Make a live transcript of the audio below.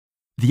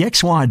The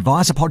XY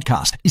Advisor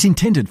podcast is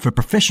intended for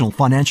professional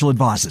financial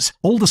advisors.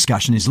 All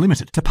discussion is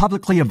limited to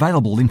publicly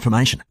available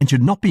information and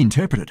should not be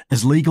interpreted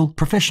as legal,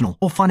 professional,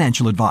 or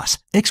financial advice.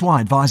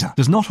 XY Advisor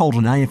does not hold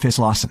an AFS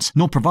license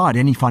nor provide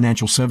any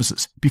financial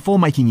services. Before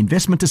making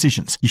investment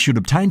decisions, you should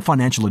obtain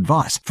financial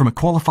advice from a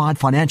qualified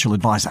financial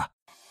advisor.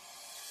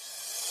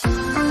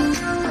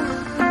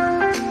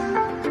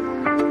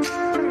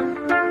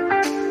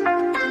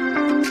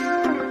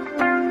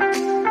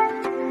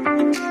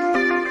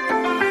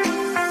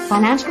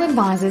 Financial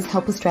advisors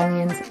help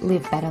Australians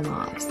live better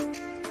lives,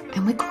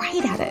 and we're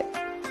great at it.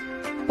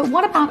 But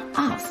what about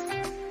us?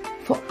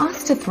 For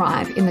us to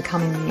thrive in the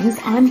coming years,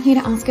 I'm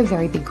here to ask a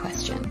very big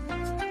question.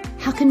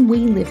 How can we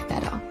live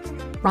better,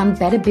 run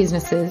better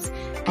businesses,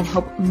 and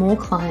help more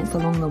clients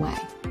along the way?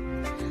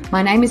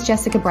 My name is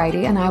Jessica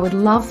Brady, and I would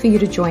love for you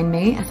to join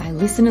me as I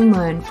listen and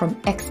learn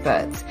from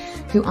experts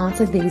who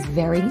answer these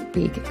very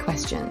big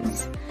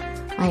questions.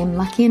 I am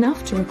lucky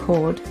enough to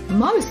record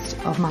most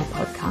of my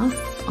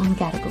podcasts on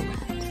Gadigal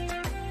land.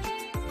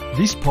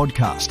 This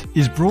podcast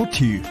is brought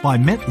to you by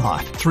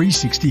MetLife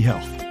 360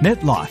 Health.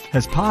 MetLife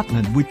has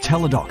partnered with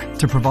Teladoc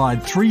to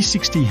provide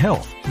 360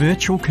 Health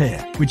virtual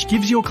care, which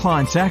gives your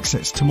clients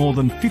access to more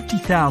than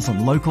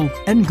 50,000 local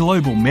and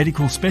global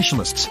medical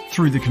specialists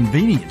through the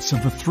convenience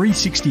of the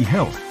 360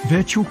 Health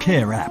virtual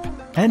care app.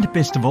 And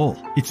best of all,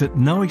 it's at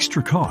no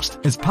extra cost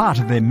as part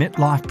of their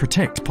MetLife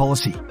Protect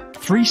policy.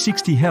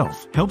 360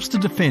 Health helps to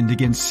defend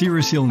against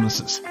serious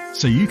illnesses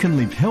so you can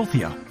live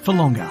healthier for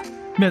longer.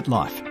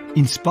 MetLife,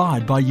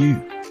 inspired by you.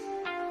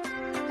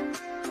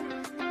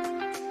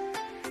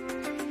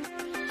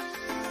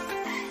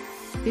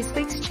 This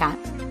week's chat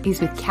is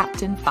with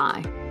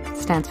CaptainFI,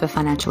 stands for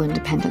Financial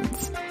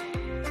Independence.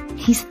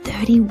 He's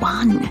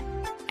 31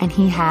 and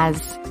he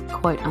has,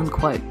 quote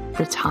unquote,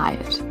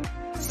 retired.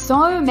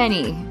 So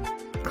many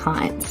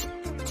clients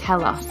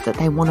tell us that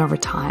they want to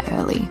retire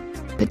early,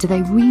 but do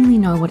they really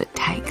know what it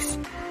takes?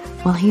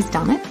 Well, he's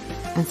done it.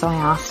 And so I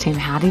asked him,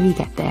 how did he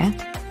get there?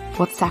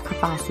 What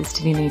sacrifices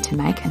did he need to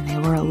make? And there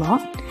were a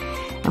lot.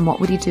 And what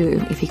would he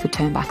do if he could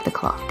turn back the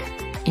clock?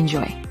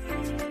 Enjoy.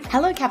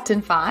 Hello,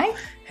 CaptainFI.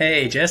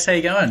 Hey, Jess, how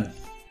you going?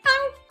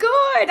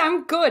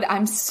 I'm good.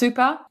 I'm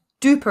super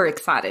duper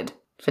excited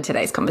for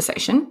today's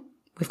conversation.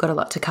 We've got a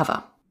lot to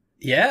cover.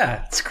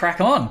 Yeah, let's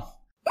crack on.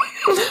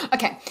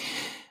 Okay.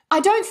 I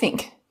don't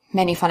think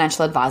many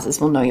financial advisors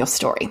will know your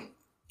story.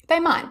 They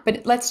might,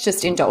 but let's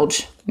just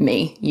indulge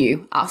me,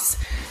 you, us.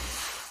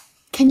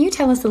 Can you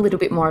tell us a little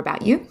bit more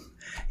about you?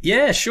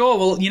 Yeah, sure.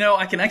 Well,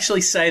 I can actually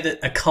say that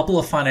a couple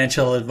of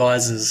financial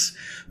advisors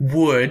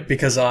would,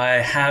 because I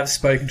have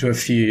spoken to a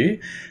few,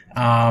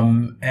 got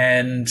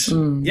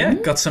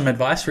some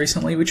advice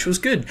recently, which was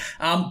good.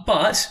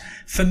 But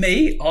for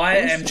me, I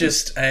am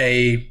just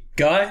a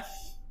guy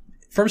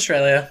from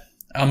Australia.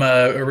 I'm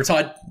a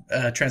retired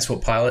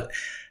transport pilot,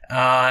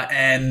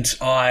 and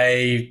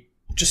I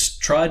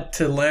just tried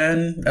to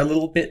learn a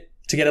little bit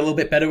to get a little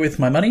bit better with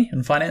my money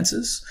and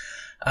finances.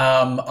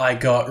 I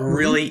got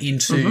really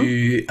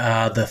into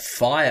the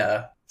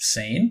FIRE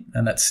scene,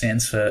 and that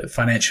stands for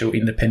Financial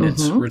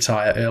Independence,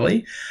 Retire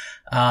Early.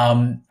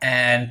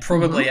 And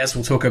probably, as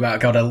we'll talk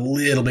about, got a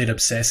little bit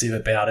obsessive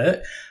about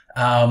it.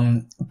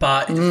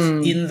 But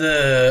in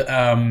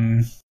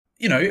the,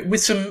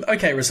 with some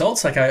okay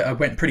results, like I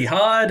went pretty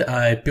hard.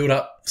 I built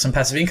up some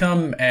passive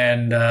income,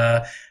 and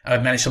I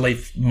managed to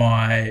leave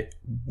my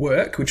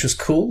work, which was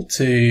cool,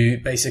 to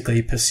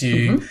basically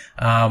pursue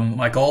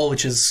my goal,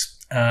 which is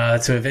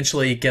to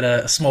eventually get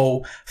a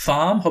small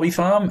hobby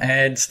farm,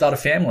 and start a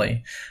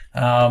family.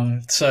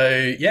 So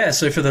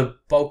for the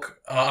bulk,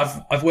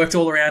 I've worked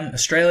all around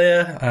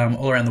Australia,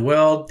 all around the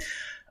world.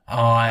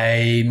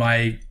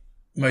 My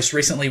most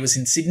recently was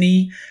in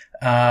Sydney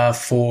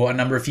for a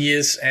number of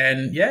years,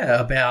 and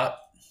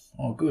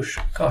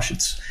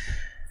it's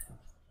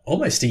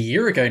almost a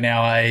year ago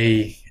now.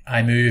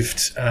 I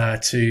moved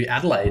to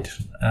Adelaide.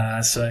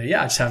 I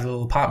just have a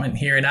little apartment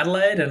here in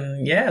Adelaide,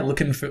 and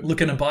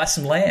looking to buy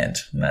some land.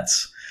 And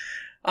that's,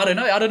 I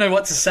don't know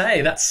what to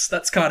say.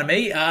 That's kind of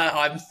me.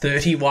 I'm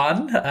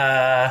 31, and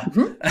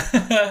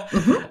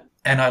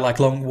I like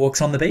long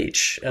walks on the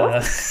beach.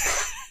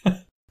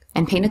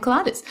 And pina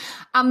coladas.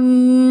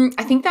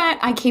 I think that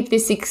I keep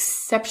this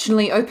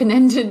exceptionally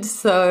open-ended,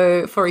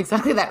 so for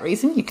exactly that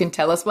reason, you can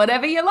tell us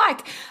whatever you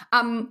like.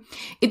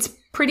 It's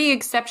pretty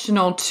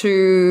exceptional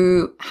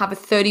to have a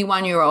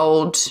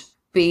 31-year-old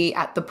be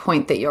at the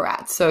point that you're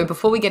at. So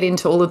before we get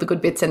into all of the good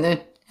bits and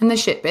the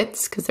shit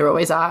bits, because there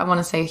always are, I want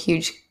to say a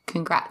huge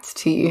congrats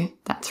to you.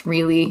 That's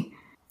really,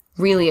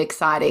 really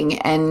exciting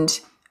and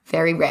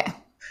very rare.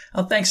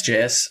 Oh, thanks,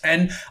 Jess.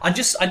 And I'd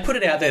put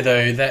it out there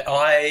though that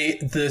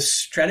the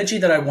strategy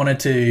that I wanted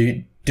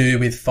to do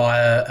with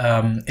FIRE,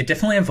 it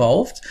definitely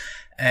evolved,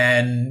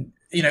 and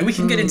we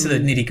can get into the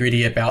nitty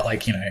gritty about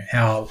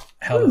how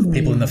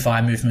people in the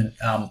FIRE movement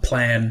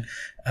plan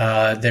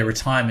their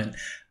retirement.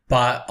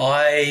 But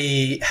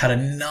I had a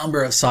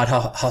number of side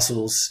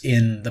hustles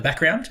in the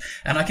background,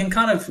 and I can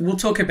we'll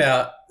talk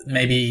about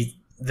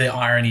maybe the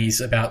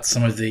ironies about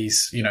some of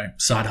these,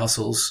 side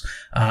hustles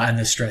and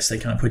the stress they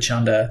kind of put you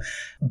under.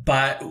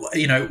 But,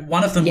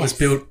 one of them was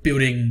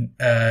designing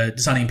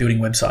and building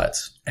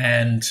websites.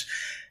 And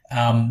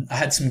I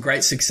had some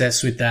great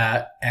success with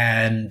that.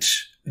 And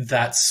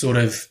that sort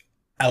of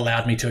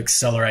allowed me to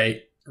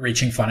accelerate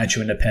reaching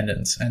financial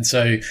independence. And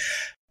so,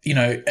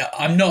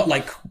 I'm not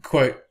like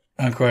quote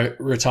unquote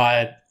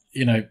retired,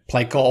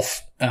 play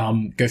golf,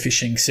 go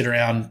fishing, sit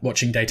around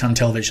watching daytime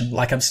television.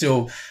 Like I'm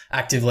still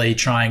actively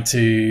trying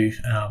to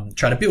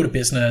build a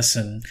business.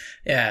 And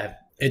yeah,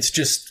 it's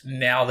just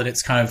now that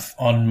it's kind of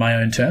on my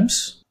own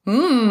terms.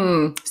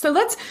 So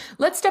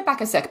let's step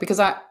back a sec, because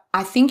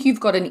I think you've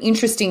got an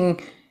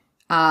interesting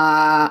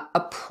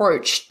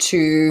approach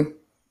to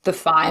the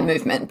FIRE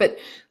movement, but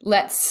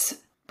let's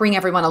bring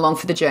everyone along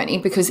for the journey,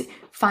 because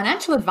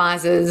financial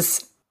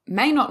advisors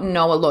may not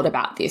know a lot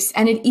about this,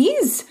 and it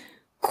is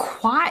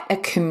quite a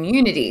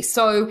community.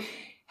 So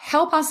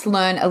help us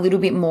learn a little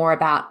bit more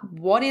about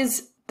what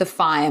is the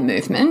FIRE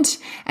movement,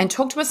 and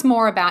talk to us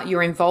more about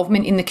your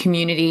involvement in the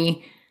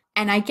community,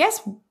 and I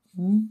guess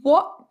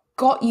what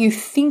got you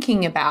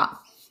thinking about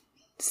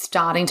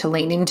starting to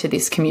lean into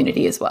this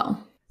community as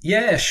well.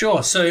 Yeah,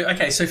 sure. So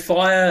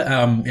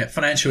FIRE,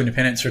 financial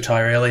independence,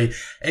 retire early.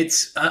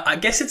 It's, I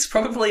guess it's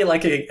probably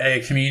like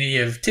a community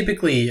of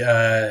typically,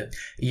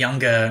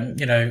 younger,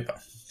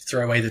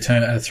 throwaway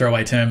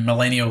term,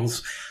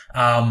 millennials,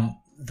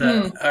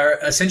 that are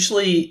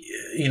essentially,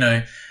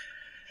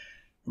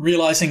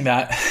 realizing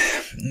that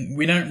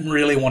we don't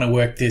really want to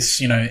work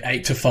this,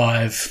 8 to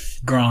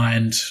 5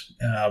 grind,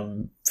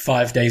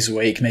 5 days a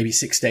week, maybe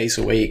 6 days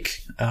a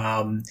week,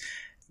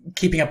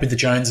 keeping up with the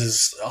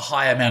Joneses, a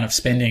high amount of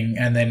spending,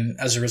 and then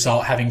as a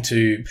result having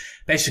to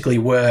basically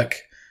work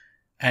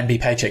and be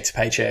paycheck to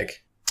paycheck.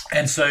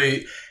 And so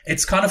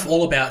it's kind of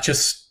all about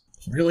just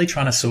really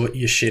trying to sort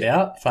your shit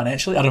out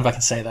financially. I don't know if I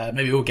can say that.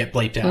 Maybe we'll get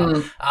bleeped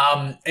out.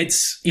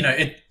 It's,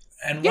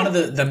 one of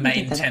the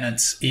main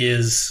tenets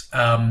is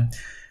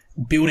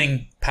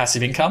building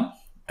passive income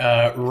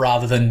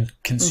rather than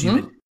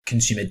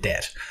consumer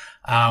debt.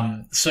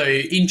 So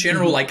in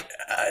general,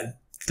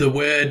 the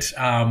word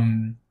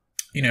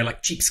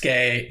like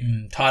cheapskate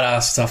and tight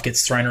ass stuff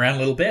gets thrown around a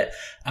little bit.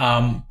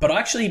 But I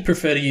actually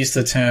prefer to use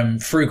the term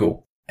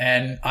frugal.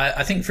 And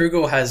I think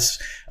frugal has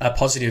a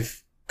positive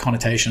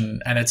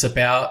connotation, and it's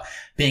about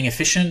being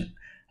efficient.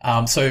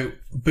 So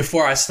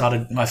before I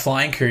started my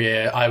flying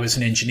career, I was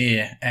an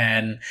engineer,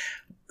 and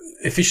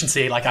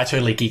efficiency, I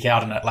totally geek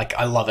out on it.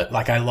 I love it.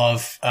 I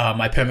love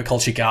my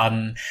permaculture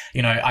garden.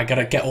 I got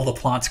to get all the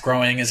plants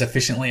growing as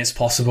efficiently as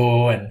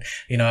possible. And,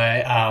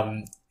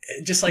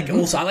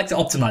 also I like to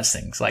optimize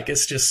things.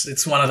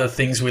 It's one of the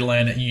things we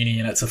learn at uni,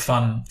 and it's a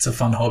fun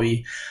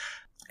hobby.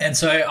 And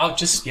so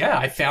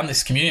I found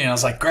this community, and I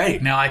was like,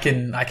 great, now I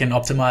can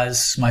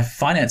optimize my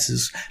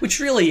finances, which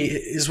really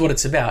is what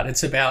it's about.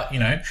 It's about,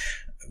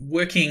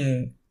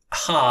 working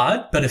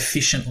hard, but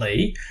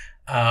efficiently,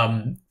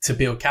 to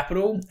build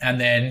capital, and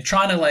then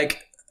trying to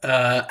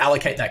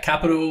allocate that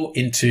capital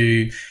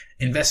into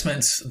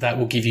investments that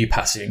will give you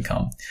passive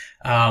income.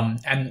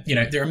 And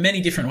there are many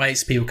different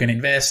ways people can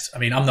invest. I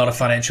mean, I'm not a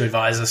financial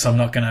advisor, so I'm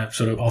not going to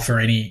sort of offer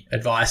any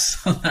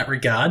advice on that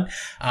regard.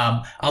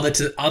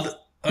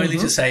 Only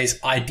to say is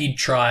I did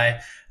try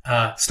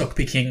stock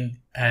picking,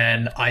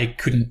 and I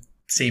couldn't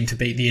seem to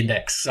beat the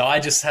index. So I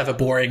just have a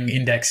boring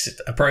index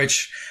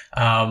approach.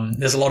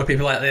 There's a lot of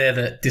people out there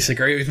that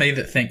disagree with me,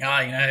 that think,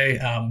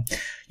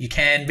 you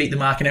can beat the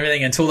market and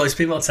everything. And to all those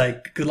people, I'd say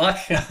good luck.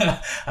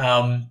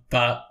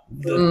 But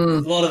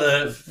a lot of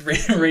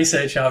the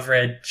research I've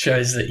read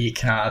shows that you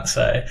can't.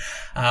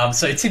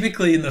 So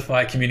typically in the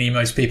FIRE community,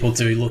 most people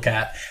do look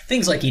at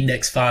things like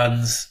index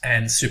funds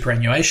and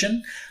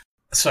superannuation.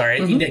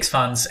 Index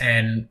funds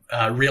and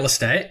real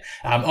estate.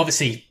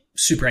 Obviously,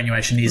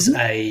 superannuation is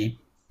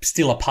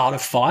still a part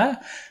of FIRE,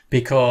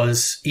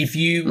 because if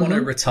you want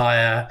to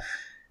retire,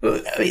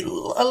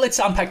 let's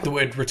unpack the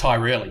word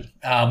retire early.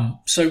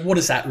 So what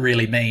does that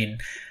really mean?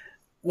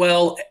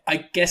 Well, I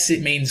guess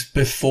it means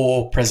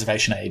before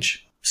preservation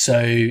age.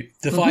 So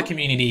the FIRE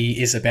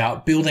community is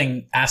about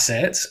building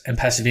assets and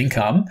passive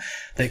income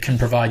that can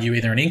provide you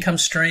either an income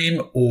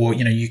stream, or,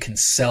 you can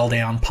sell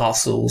down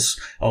parcels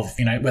of,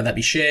 whether that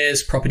be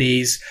shares,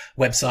 properties,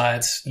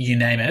 websites, you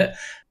name it,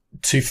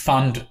 to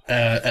fund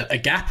a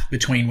gap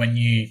between when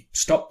you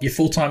stop your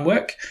full-time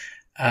work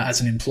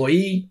as an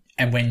employee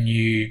and when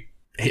you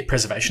hit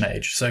preservation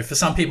age. So for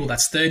some people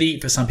that's 30,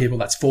 for some people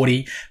that's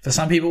 40, for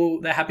some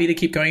people they're happy to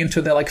keep going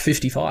until they're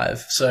 55.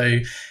 So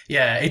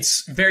yeah,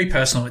 it's very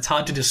personal. It's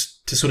hard to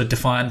sort of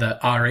define the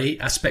RE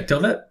aspect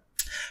of it.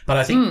 But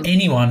I think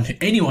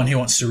anyone who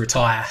wants to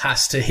retire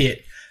has to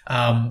hit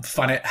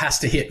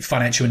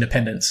financial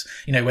independence.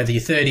 Whether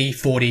you're 30,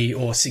 40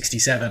 or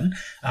 67,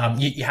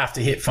 you have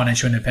to hit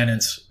financial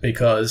independence,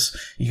 because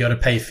you got to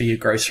pay for your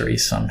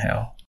groceries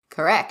somehow.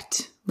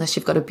 Correct. Unless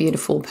you've got a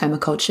beautiful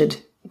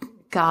permacultured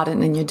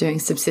garden and you're doing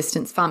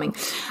subsistence farming.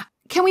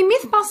 Can we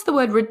myth bust the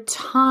word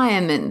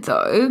retirement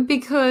though?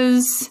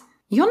 Because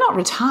you're not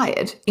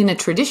retired in a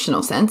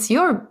traditional sense.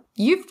 You're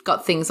you've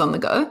got things on the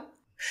go.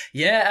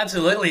 Yeah,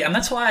 absolutely. And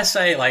that's why I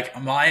say, like,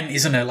 mine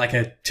isn't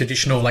a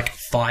traditional, like,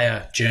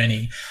 FIRE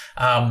journey.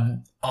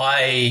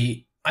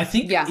 I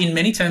think in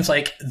many terms,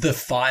 like, the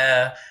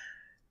FIRE,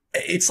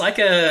 it's like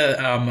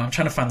I'm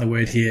trying to find the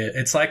word here.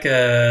 It's like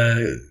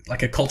a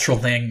cultural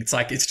thing. It's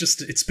like,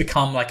 it's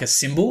become like a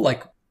symbol,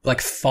 like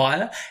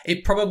FIRE.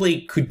 It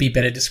probably could be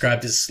better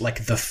described as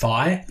like the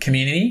FI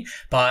community,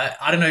 but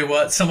I don't know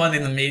what someone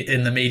in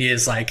the media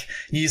is like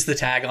used the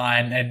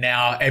tagline, and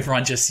now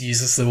everyone just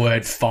uses the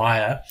word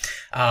FIRE.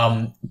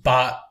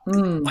 But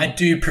I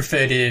do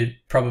prefer to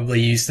probably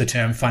use the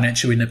term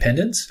financial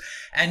independence.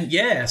 And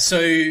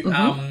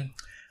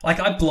like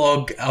I've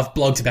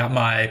blogged about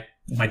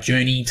my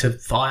journey to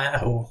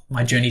FIRE, or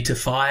my journey to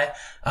FI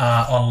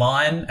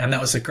online, and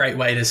that was a great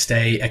way to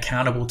stay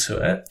accountable to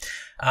it.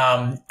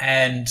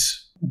 And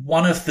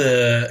one of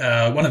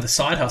the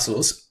side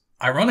hustles,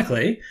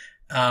 ironically,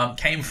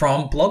 came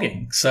from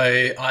blogging. So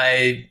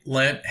I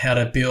learned how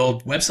to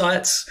build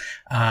websites.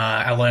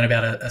 I learned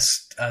about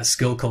a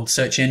skill called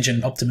search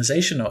engine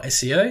optimization, or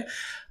SEO.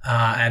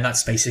 And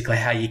that's basically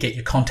how you get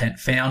your content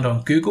found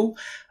on Google.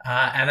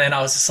 And then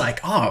I was just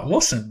like, oh,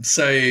 awesome.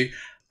 So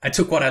I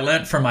took what I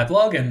learned from my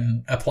blog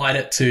and applied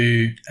it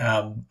to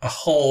a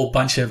whole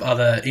bunch of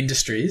other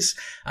industries.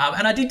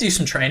 And I did do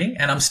some training,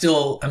 and I'm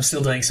still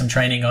doing some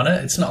training on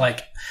it. It's not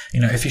like,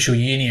 official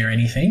uni or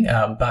anything,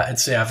 but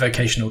it's a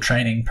vocational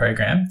training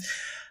program.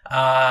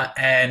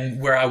 And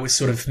where I was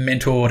sort of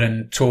mentored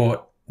and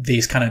taught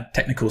these kind of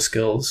technical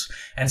skills.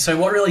 And so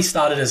what really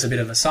started as a bit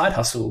of a side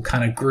hustle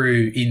kind of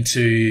grew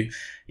into,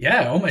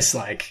 almost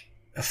like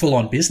a full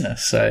on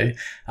business. So,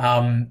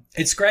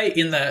 it's great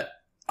in that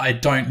I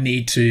don't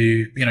need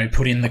to,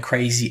 put in the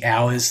crazy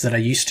hours that I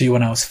used to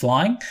when I was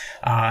flying,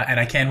 and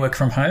I can work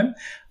from home.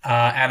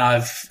 And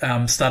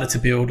I've started to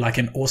build like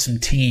an awesome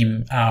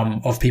team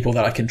of people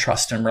that I can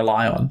trust and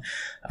rely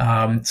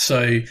on.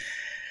 So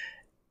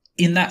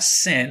in that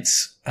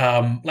sense,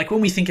 like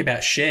when we think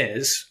about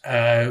shares,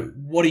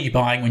 what are you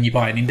buying when you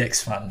buy an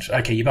index fund?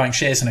 Okay, you're buying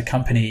shares in a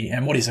company.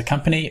 And what is a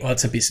company? Well,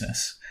 it's a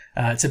business.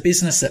 It's a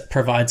business that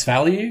provides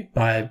value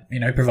by,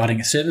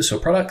 providing a service or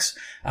products,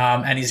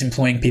 and is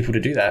employing people to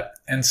do that.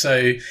 And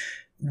so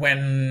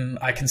when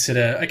I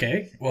consider,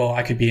 okay, well,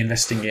 I could be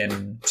investing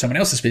in someone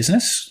else's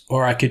business,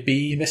 or I could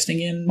be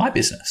investing in my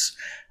business.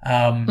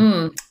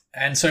 And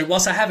so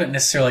whilst I haven't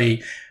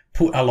necessarily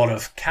put a lot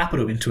of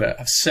capital into it,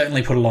 I've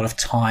certainly put a lot of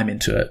time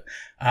into it.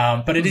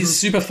 But it is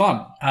super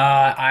fun.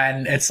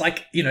 And it's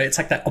like, it's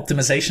like that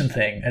optimization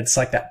thing. It's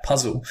like that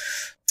puzzle.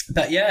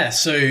 But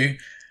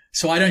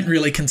so I don't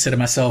really consider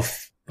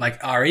myself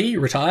like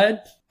retired.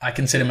 I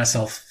consider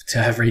myself to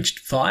have reached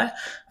FI.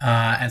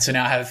 And so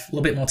now I have a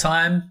little bit more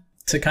time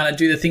to kind of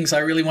do the things I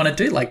really want to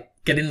do, like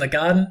get in the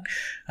garden,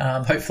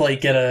 hopefully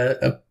get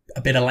a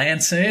bit of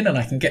land soon, and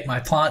I can get my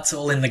plants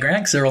all in the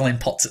ground because they're all in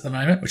pots at the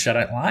moment, which I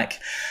don't like.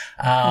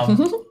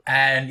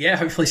 And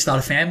hopefully start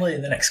a family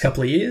in the next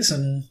couple of years,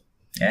 and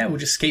we'll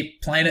just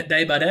keep playing it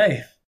day by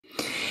day.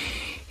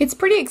 It's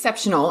pretty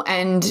exceptional,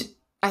 and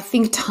I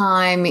think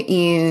time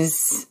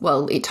is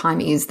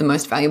the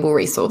most valuable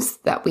resource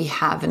that we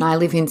have. And I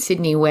live in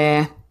Sydney,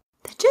 where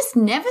there just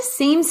never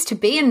seems to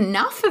be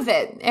enough of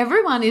it.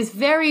 Everyone is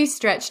very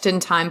stretched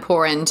and time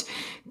poor, and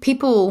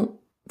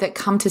people that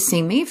come to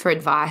see me for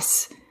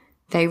advice,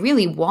 they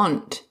really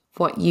want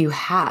what you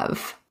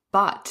have,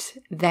 but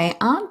they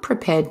aren't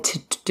prepared to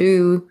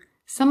do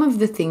some of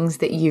the things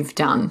that you've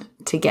done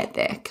to get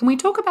there. Can we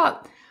talk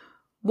about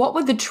what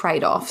were the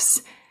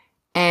trade-offs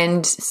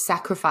and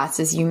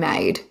sacrifices you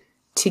made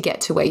to get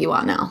to where you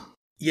are now?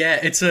 Yeah,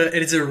 it's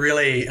a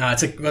really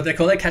what they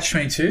call it,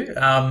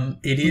 catch-22.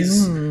 It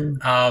is.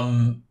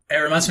 It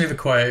reminds me of a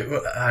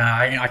quote.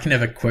 I can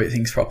never quote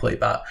things properly,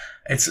 but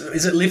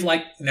is it live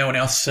like no one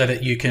else so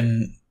that you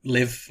can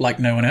live like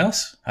no one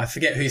else? I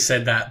forget who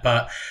said that,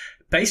 but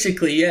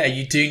basically,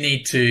 you do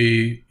need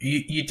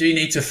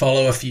to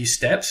follow a few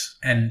steps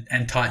and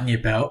tighten your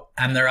belt,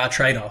 and there are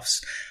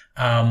trade-offs.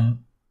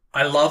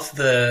 I love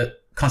the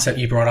concept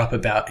you brought up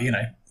about,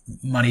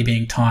 money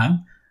being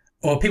time.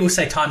 Or people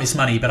say time is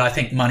money, but I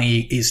think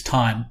money is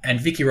time. And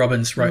Vicki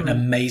Robbins wrote an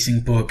amazing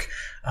book,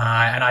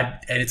 and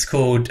it's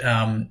called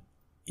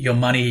Your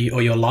Money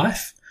or Your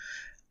Life.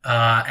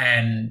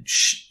 And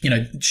she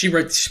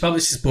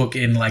published this book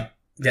in like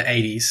the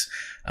 80s.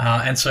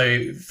 And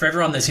so for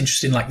everyone that's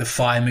interested in like the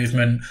FIRE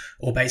movement,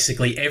 or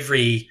basically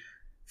every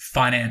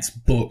finance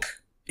book,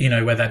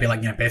 whether that be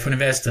like, Barefoot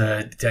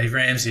Investor, Dave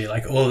Ramsey,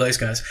 like all of those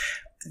guys,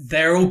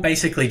 they're all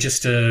basically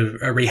just a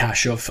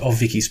rehash of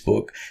Vicky's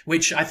book,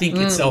 which I think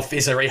itself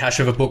is a rehash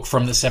of a book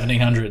from the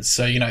 1700s.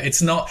 So,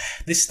 it's not,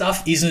 this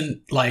stuff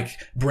isn't like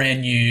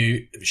brand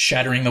new,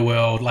 shattering the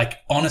world. Like,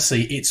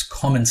 honestly, it's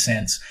common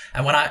sense.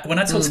 And when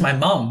I talk to my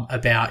mum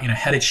about,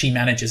 how did she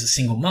manage as a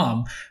single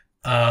mum,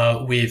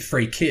 with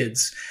 3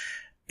 kids,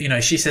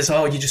 she says,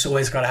 oh, you just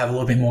always got to have a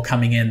little bit more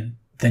coming in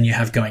than you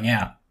have going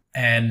out.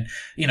 And,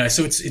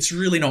 so it's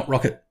really not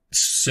rocket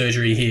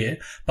surgery here,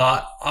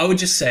 but I would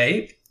just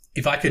say,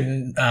 if I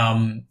could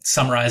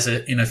summarize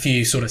it in a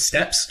few sort of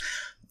steps,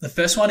 The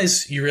first one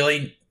is you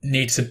really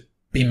need to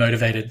be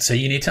motivated. So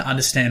you need to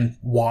understand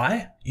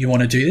why you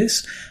want to do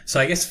this. So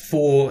I guess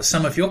for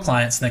some of your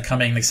clients, they're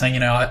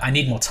saying, I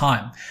need more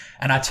time.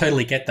 And I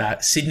totally get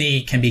that.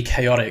 Sydney can be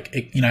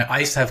chaotic. I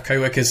used to have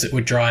coworkers that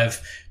would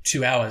drive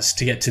 2 hours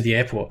to get to the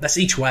airport. That's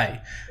each way.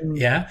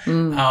 Yeah.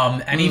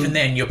 And even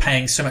then you're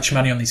paying so much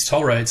money on these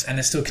toll roads and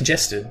they're still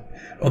congested,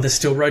 or there's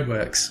still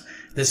roadworks.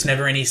 There's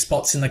never any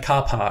spots in the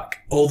car park.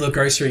 All the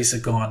groceries are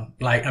gone.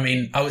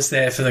 I was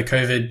there for the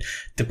COVID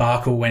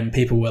debacle when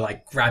people were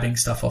grabbing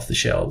stuff off the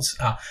shelves.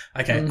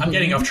 Okay. I'm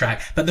getting off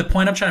track. But the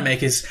point I'm trying to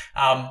make is,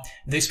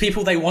 these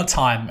people, they want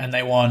time and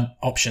they want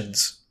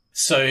options.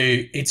 So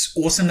it's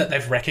awesome that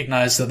they've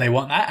recognized that they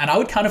want that. And I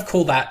would kind of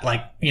call that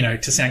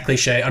to sound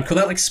cliche, I'd call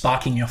that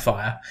sparking your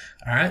fire.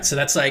 All right. So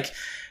that's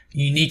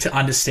you need to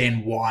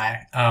understand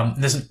why.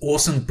 There's an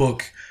awesome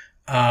book,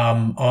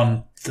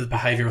 on the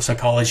behavioral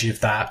psychology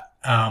of that.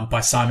 By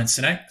Simon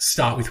Sinek,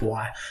 Start With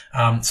Why.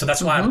 So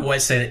that's why I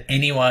always say that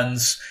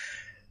anyone's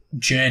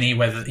journey,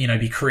 whether,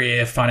 be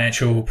career,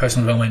 financial,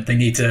 personal development, they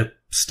need to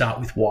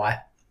start with why.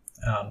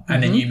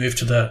 And then you move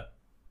to the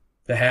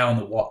how and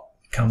the what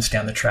comes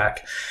down the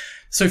track.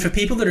 So for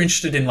people that are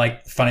interested in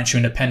financial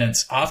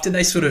independence, after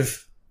they sort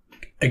of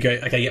go,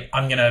 okay, yep,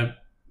 I'm going to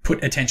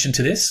put attention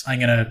to this, I'm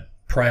going to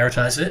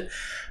prioritize it.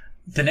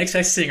 The next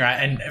best thing, right?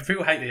 And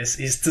people hate this,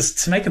 is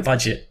just to make a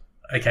budget.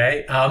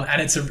 Okay.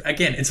 And it's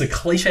a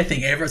cliche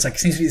thing. Everyone's it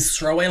seems to be this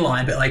throwaway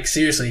line, but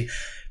seriously,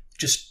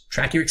 just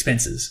track your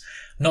expenses.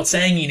 I'm not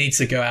saying you need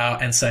to go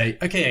out and say,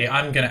 okay,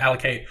 I'm going to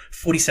allocate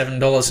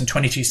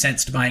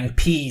 $47.22 to buying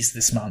peas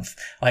this month.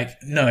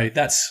 No,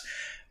 that's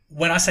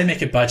when I say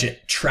make a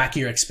budget, track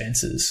your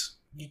expenses.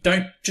 You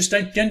don't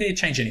need to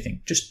change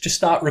anything. Just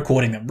start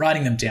recording them,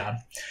 writing them down.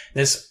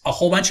 There's a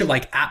whole bunch of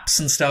apps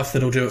and stuff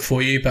that'll do it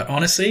for you. But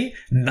honestly,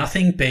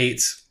 nothing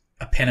beats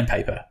a pen and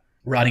paper.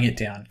 Writing it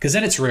down, because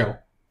then it's real.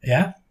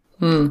 Yeah.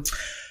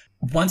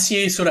 Once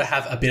you sort of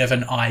have a bit of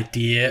an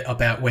idea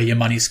about where your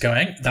money's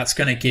going, that's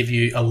going to give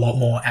you a lot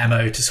more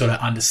ammo to sort of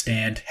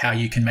understand how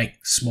you can make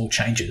small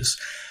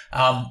changes.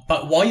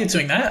 But while you're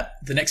doing that,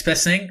 the next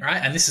best thing, right?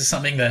 And this is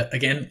something that,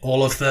 again,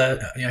 all of the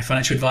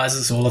financial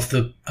advisors, all of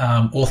the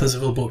authors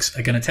of all books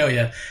are going to tell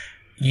you,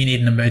 you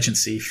need an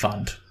emergency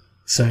fund.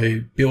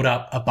 So build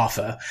up a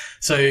buffer.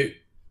 So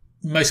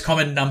most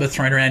common number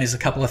thrown around is a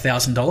couple of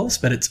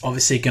 $1,000s, but it's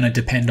obviously going to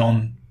depend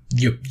on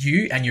you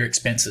and your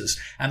expenses.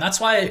 And that's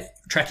why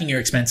tracking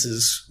your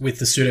expenses with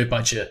the pseudo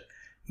budget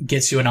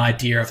gets you an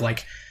idea of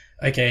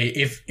okay,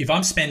 if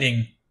I'm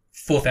spending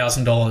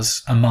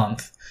 $4,000 a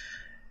month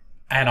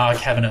and I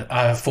have a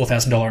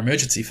 $4,000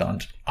 emergency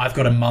fund, I've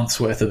got a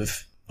month's worth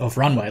of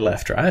runway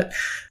left, right?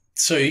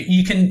 So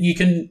you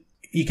can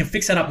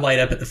fix that up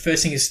later, but the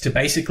first thing is to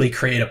basically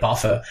create a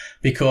buffer,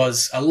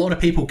 because a lot of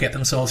people get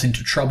themselves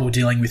into trouble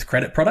dealing with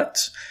credit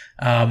products.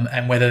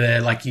 And whether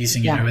they're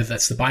using, whether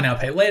that's the buy now,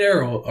 pay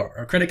later or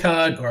a credit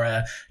card or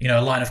a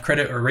line of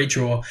credit or a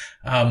redraw,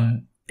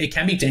 it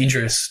can be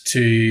dangerous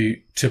to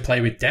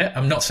play with debt.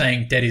 I'm not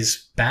saying debt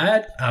is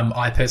bad.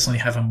 I personally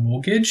have a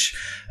mortgage,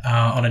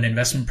 on an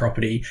investment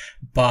property,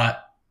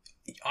 but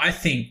I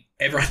think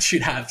everyone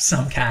should have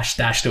some cash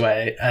stashed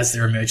away as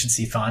their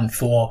emergency fund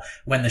for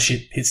when the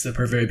shit hits the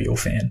proverbial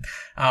fan.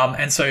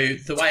 And so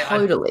the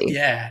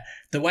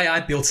way I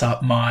built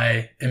up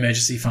my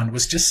emergency fund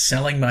was just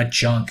selling my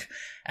junk.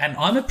 And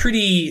I'm a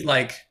pretty,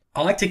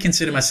 I like to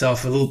consider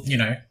myself a little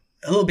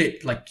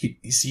bit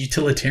is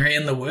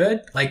utilitarian the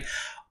word?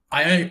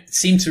 I don't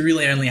seem to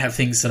really only have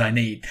things that I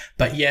need,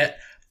 but yet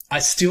I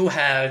still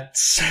had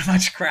so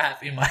much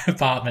crap in my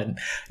apartment,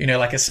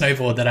 like a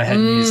snowboard that I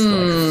hadn't used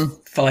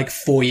for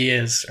 4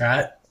 years,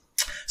 right?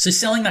 So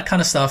selling that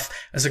kind of stuff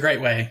is a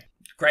great way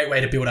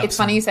to build up. It's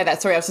funny you say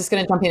that. Sorry, I was just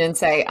going to jump in and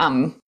say,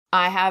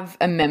 I have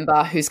a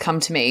member who's come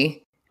to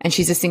me and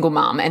she's a single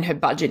mum and her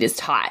budget is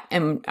tight.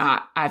 And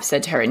I've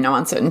said to her in no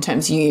uncertain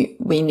terms, we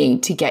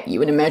need to get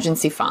you an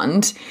emergency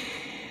fund.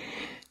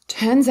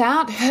 Turns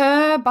out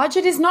her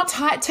budget is not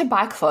tight to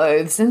buy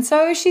clothes. And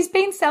so she's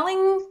been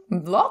selling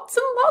lots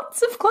and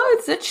lots of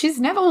clothes that she's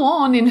never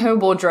worn in her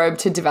wardrobe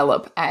to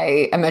develop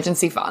a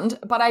emergency fund.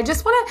 But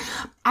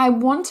I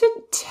want to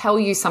tell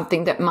you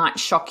something that might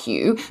shock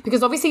you,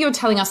 because obviously you're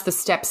telling us the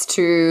steps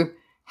to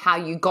how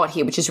you got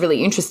here, which is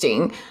really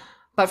interesting.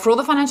 But for all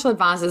the financial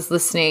advisors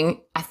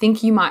listening, I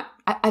think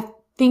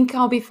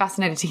I'll be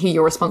fascinated to hear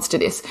your response to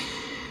this.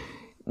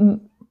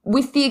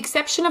 With the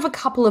exception of a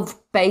couple of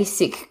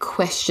basic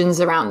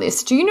questions around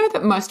this, do you know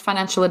that most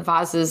financial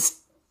advisors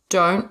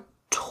don't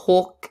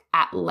talk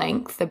at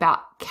length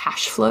about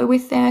cash flow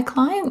with their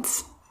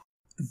clients?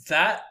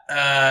 That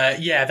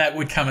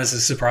would come as a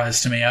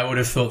surprise to me. I would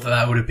have thought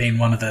that would have been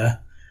one of the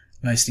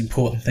most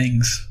important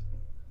things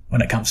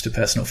when it comes to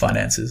personal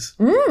finances.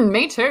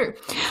 Me too.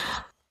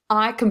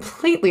 I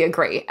completely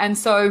agree. And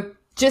so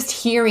just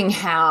hearing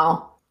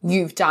how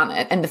you've done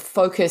it and the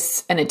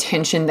focus and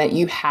attention that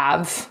you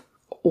have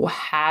or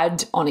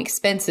had on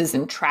expenses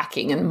and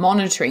tracking and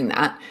monitoring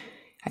that,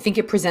 I think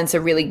it presents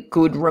a really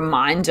good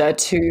reminder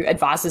to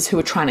advisors who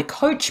are trying to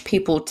coach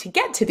people to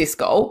get to this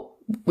goal,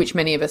 which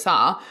many of us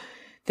are,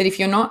 that if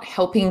you're not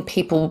helping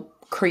people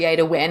create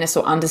awareness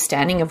or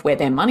understanding of where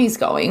their money's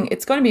going,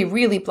 it's going to be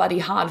really bloody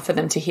hard for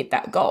them to hit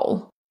that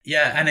goal.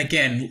 Yeah. And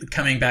again,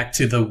 coming back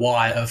to the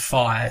why of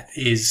FI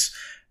is,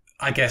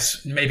 I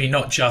guess, maybe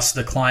not just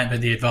the client,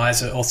 but the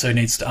advisor also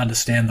needs to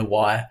understand the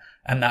why.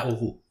 And that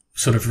will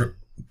sort of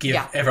give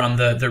everyone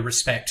the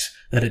respect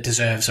that it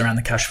deserves around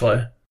the cash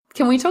flow.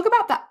 Can we talk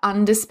about the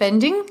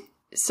underspending?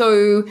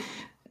 So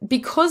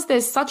because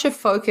there's such a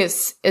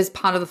focus as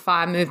part of the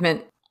FIRE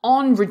movement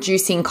on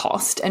reducing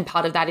cost, and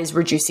part of that is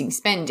reducing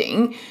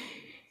spending,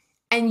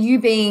 and you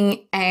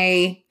being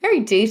a very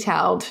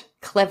detailed,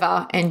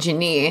 clever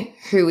engineer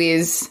who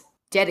is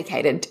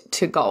dedicated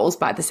to goals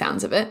by the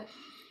sounds of it,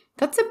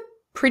 that's a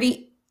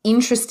pretty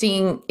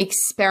interesting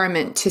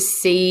experiment to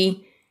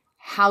see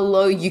how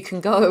low you can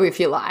go, if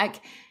you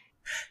like.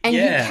 And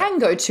you can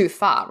go too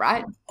far,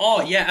 right?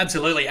 Oh, yeah,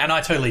 absolutely. And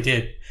I totally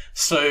did.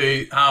 So,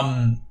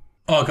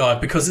 oh God,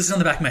 because this is on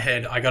the back of my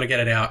head, I got to get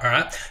it out. All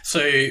right.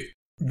 So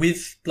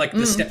with like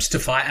the steps to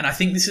FI, and I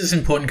think this is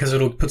important because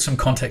it'll put some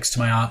context to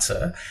my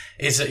answer,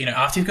 is that,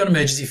 after you've got an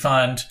emergency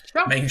fund,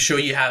 making sure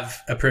you have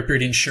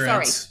appropriate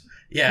insurance.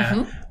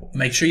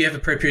 Make sure you have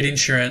appropriate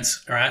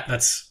insurance. All right.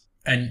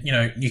 And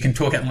you can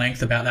talk at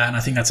length about that. And I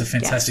think that's a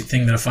fantastic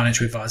thing that a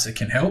financial advisor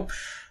can help.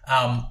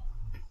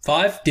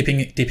 5,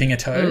 dipping a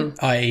toe,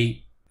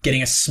 i.e.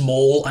 getting a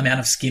small amount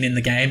of skin in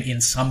the game in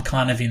some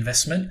kind of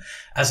investment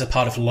as a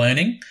part of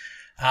learning.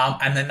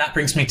 And then that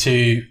brings me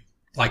to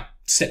like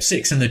step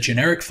 6 in the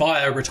generic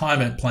FIRE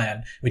retirement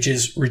plan, which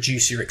is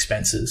reduce your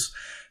expenses.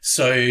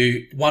 So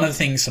one of the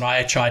things that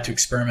I tried to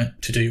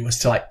experiment to do was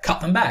to like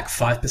cut them back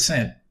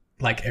 5%,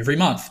 like every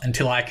month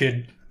until I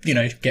could,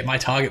 get my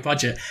target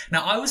budget.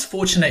 Now I was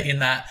fortunate in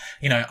that,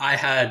 I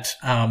had,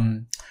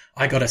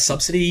 I got a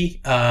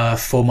subsidy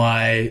for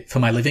my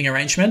living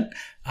arrangement.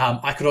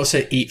 I could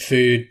also eat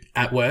food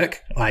at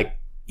work, like,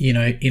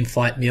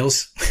 in-flight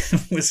meals.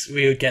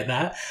 We would get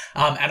that.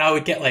 And I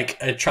would get like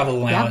a travel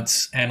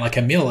allowance and like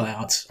a meal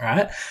allowance,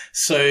 right?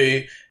 So,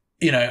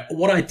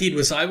 what I did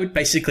was I would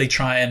basically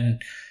try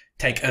and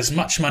take as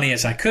much money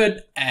as I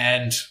could,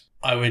 and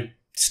I would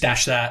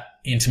stash that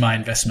into my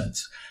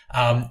investments.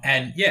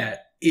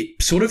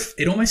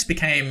 It almost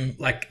became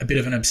like a bit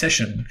of an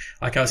obsession.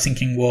 Like I was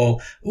thinking,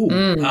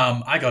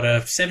 I got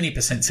a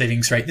 70%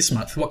 savings rate this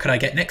month. What could I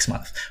get next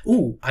month?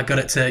 I got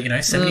it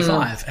to,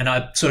 75. And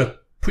I sort of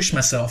pushed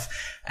myself,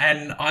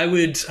 and I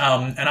would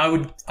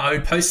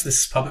post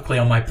this publicly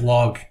on my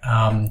blog.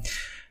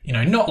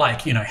 Not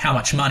like, how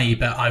much money,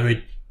 but I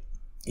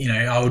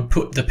would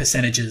put the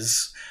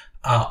percentages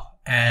up,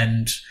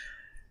 and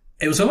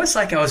it was almost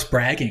like I was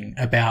bragging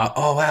about,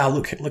 oh wow,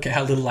 look at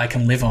how little I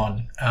can live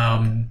on.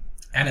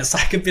 And it's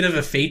like a bit of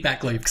a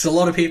feedback loop, because a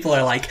lot of people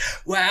are like,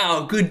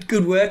 wow,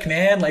 good work,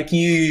 man. Like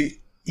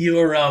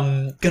you're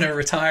going to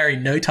retire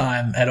in no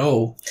time at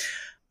all.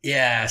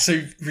 Yeah.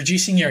 So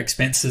reducing your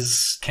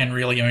expenses can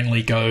really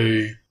only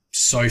go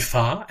so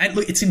far. And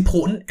look, it's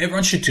important.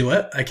 Everyone should do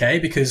it. Okay.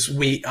 Because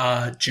we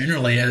are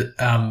generally,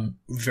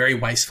 very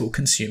wasteful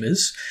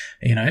consumers,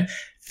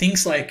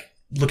 things like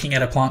looking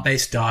at a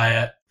plant-based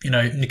diet,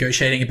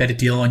 negotiating a better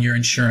deal on your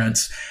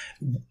insurance,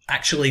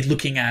 actually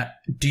looking at,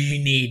 do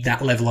you need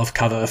that level of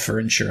cover for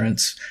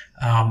insurance?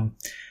 And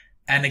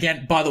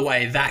again, by the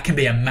way, that can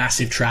be a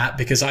massive trap,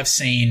 because I've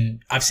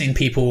seen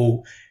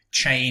people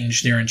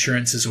change their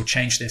insurances or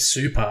change their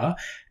super,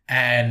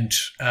 and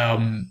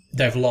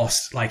they've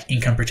lost like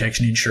income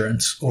protection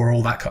insurance or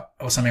all that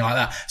or something like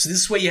that. So this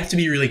is where you have to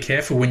be really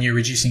careful when you're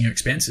reducing your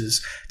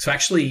expenses, to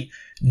actually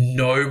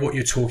know what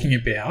you're talking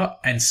about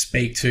and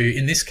speak to,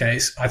 in this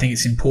case, I think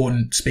it's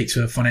important to speak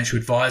to a financial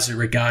advisor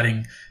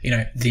regarding,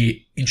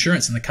 the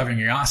insurance and the covering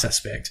your ass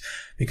aspect.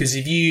 Because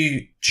if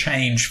you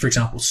change, for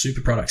example,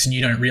 super products and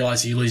you don't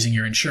realize you're losing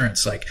your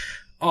insurance, like,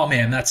 oh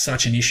man, that's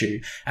such an issue.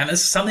 And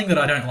that's something that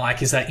I don't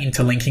like, is that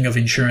interlinking of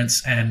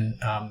insurance and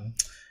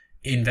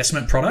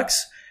investment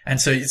products. And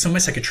so it's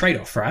almost like a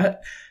trade-off, right?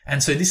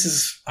 And so this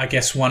is, I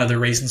guess, one of the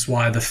reasons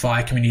why the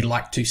FIRE community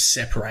like to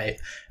separate,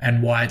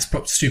 and why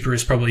super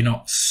is probably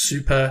not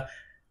super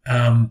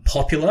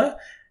popular.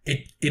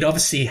 It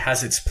obviously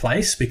has its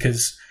place,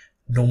 because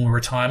normal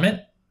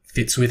retirement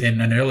fits within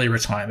an early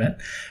retirement.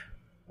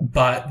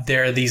 But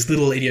there are these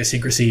little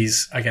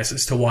idiosyncrasies, I guess,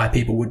 as to why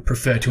people would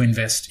prefer to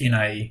invest in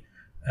a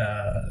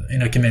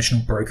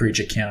conventional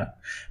brokerage account.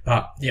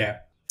 But yeah.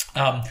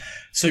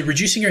 So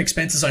reducing your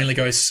expenses only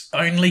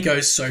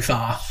goes so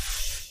far.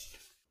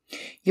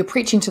 You're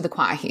preaching to the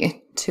choir here,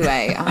 to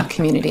a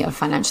community of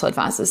financial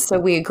advisors. So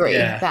we agree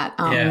that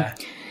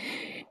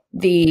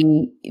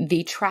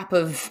the trap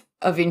of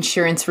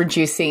insurance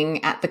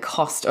reducing at the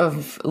cost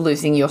of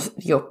losing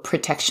your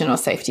protection or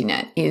safety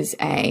net is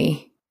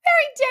a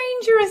very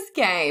dangerous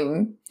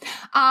game.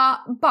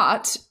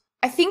 But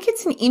I think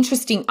it's an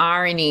interesting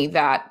irony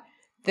that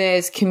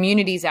there's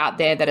communities out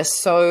there that are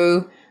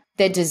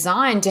they're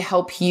designed to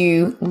help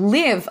you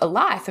live a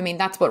life. I mean,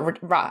 that's what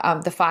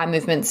the FIRE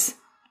movement's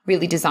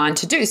really designed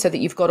to do, so that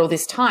you've got all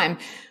this time.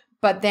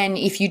 But then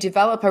if you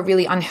develop a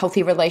really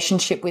unhealthy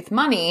relationship with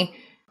money,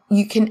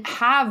 you can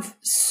have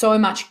so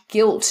much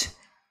guilt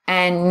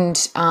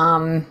and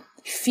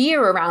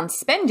fear around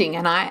spending.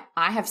 And I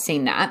have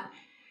seen that.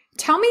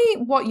 Tell me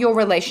what your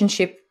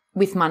relationship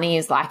with money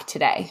is like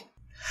today.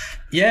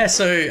 Yeah.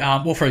 So,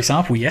 well, for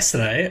example,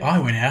 yesterday I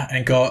went out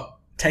and got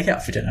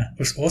takeout for dinner. It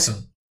was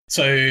awesome.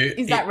 So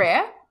is that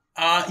rare?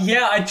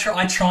 Yeah,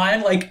 I try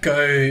and like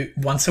go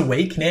once a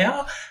week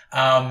now.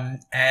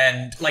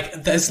 And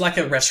like there's like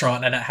a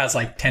restaurant and it has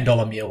like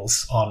 $10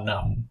 meals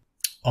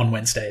on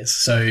Wednesdays.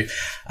 So, so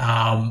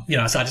I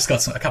just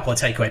got a couple of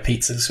takeaway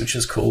pizzas, which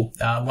is cool.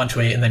 One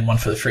to eat and then one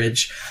for the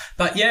fridge.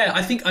 But yeah,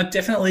 I think I've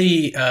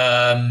definitely,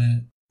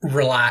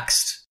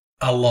 relaxed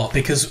a lot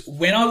because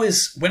when I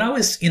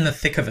was in the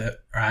thick of it,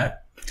 right?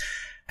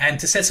 And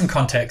to set some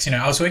context,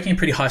 I was working a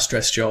pretty high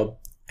stress job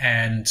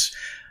and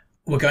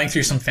we're going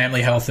through some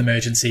family health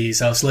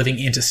emergencies. I was living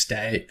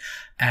interstate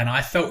and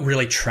I felt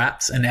really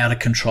trapped and out of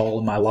control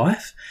in my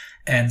life.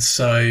 And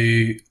so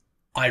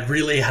I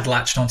really had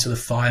latched onto the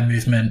FIRE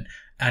movement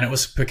and it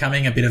was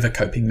becoming a bit of a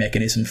coping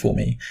mechanism for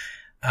me.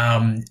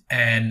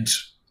 And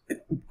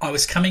I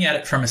was coming at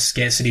it from a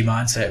scarcity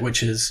mindset,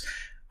 which is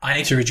I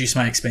need to reduce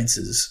my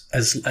expenses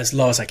as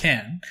low as I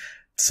can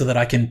so that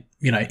I can,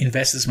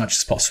 invest as much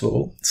as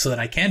possible so that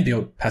I can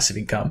build passive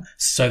income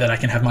so that I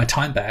can have my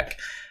time back.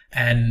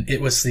 And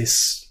it was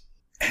this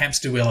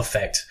hamster wheel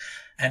effect.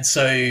 And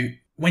so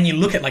when you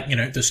look at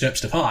the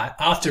steps to FIRE,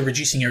 after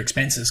reducing your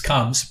expenses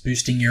comes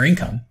boosting your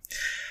income.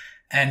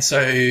 And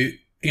so,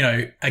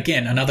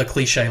 again, another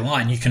cliche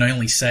line, you can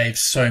only save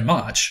so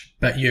much,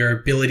 but your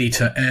ability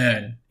to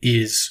earn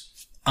is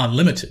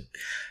unlimited.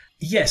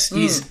 Yes,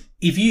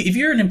 if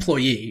you're an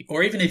employee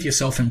or even if you're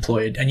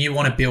self-employed and you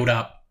want to build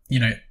up,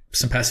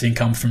 some passive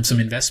income from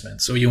some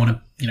investments or you want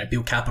to,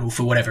 build capital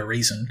for whatever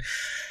reason,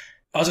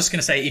 I was just going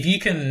to say, if you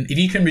can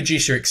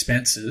reduce your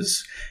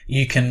expenses,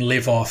 you can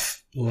live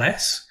off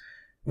less,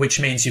 which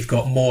means you've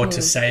got more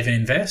to save and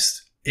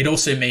invest. It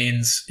also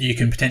means you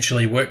can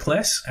potentially work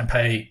less and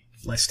pay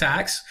less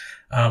tax.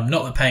 Not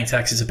that paying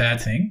tax is a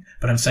bad thing,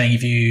 but I'm saying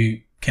if you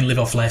can live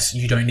off less,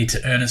 you don't need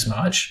to earn as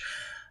much.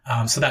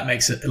 So that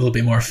makes it a little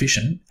bit more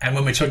efficient. And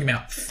when we're talking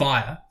about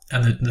FIRE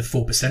and the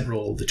 4%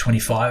 rule, the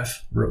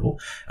 25 rule,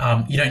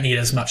 you don't need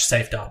as much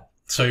saved up.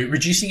 So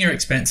reducing your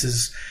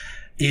expenses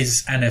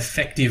is an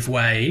effective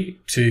way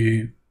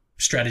to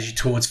strategy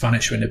towards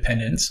financial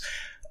independence.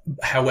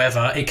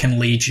 However, it can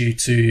lead you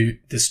to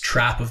this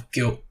trap of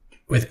guilt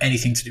with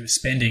anything to do with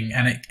spending,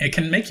 and it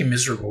can make you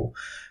miserable.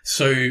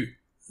 So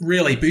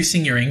really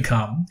boosting your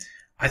income,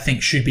 I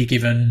think, should be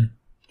given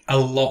a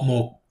lot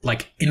more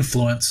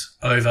influence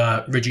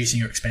over reducing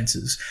your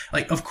expenses.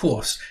 Of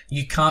course,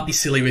 you can't be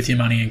silly with your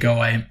money and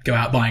go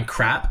out buying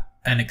crap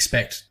and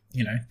expect,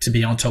 to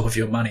be on top of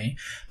your money.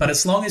 But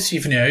as long as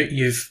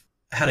you've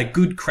had a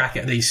good crack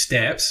at these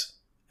steps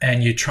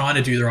and you're trying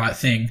to do the right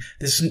thing,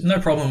 there's no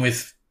problem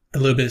with a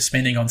little bit of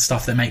spending on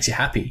stuff that makes you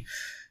happy.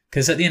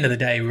 Because at the end of the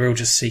day, we're all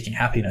just seeking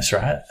happiness,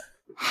 right?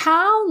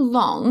 How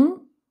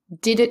long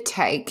did it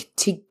take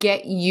to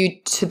get you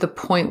to the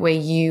point where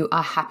you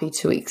are happy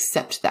to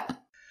accept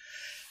that?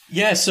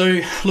 Yeah.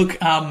 So look,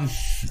 I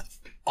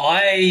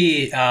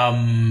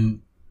go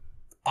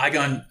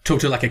and talk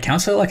to a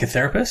counselor, a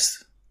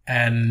therapist,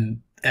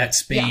 and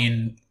that's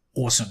been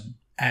awesome.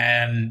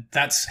 And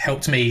that's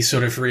helped me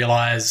sort of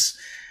realize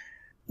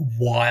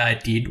why I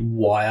did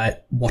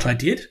what I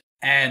did.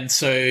 And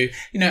so,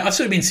 I've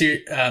sort of been seeing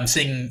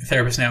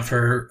therapists now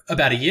for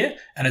about a year,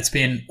 and it's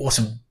been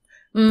awesome.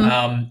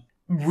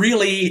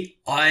 Really,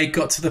 I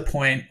got to the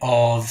point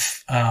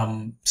of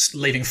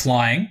leaving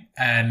flying,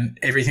 and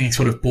everything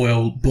sort of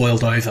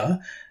boiled over.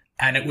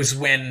 And it was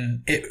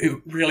when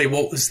it really,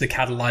 what was the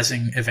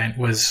catalyzing event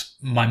was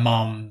my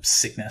mum's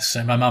sickness.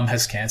 So my mum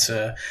has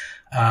cancer,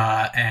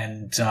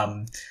 and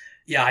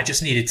I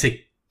just needed to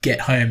get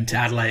home to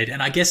Adelaide.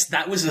 And I guess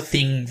that was the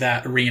thing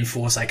that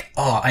reinforced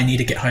I need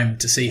to get home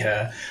to see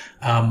her.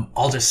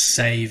 I'll just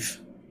save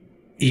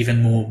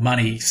even more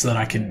money so that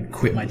I can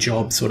quit my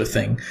job, sort of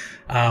thing.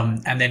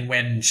 And then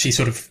when she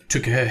sort of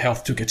her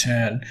health took a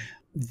turn,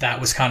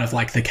 that was kind of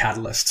the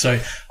catalyst.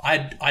 So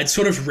I'd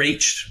sort of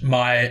reached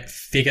my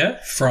figure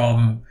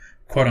from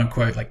quote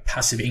unquote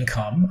passive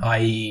income,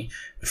 i.e.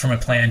 from a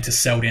plan to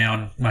sell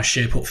down my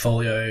share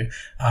portfolio,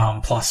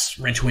 plus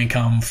rental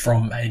income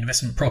from an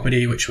investment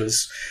property, which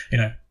is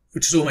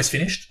almost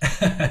finished.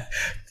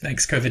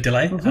 Thanks, COVID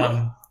delay.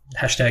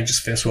 Hashtag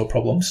just first world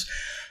problems.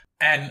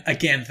 And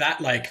again,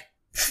 that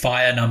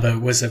FIRE number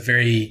was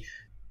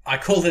I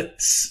called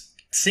it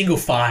single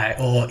FIRE,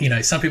 or,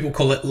 some people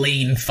call it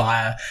lean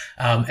FIRE.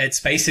 It's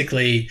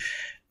basically,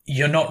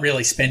 you're not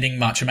really spending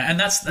much amount. And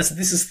this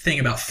is the thing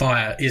about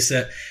FIRE, is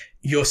that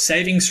your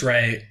savings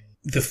rate,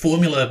 the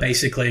formula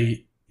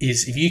basically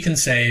is if you can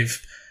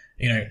save,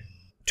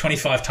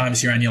 25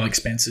 times your annual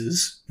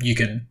expenses, you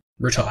can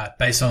retire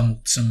based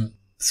on some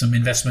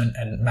investment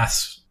and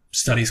maths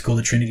studies called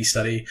the Trinity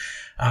study.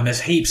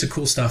 There's heaps of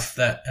cool stuff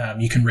that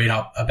you can read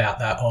up about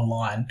that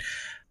online.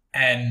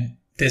 And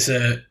there's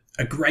a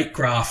great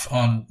graph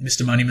on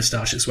Mr. Money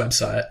Moustache's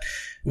website,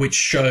 which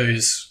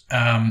shows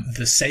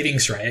the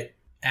savings rate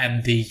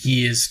and the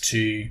years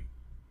to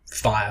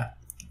FIRE.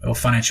 or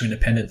financial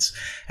independence.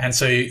 And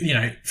so, you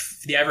know,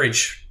 the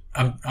average,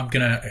 I'm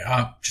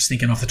just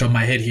thinking off the top of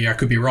my head here, I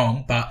could be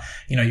wrong, but,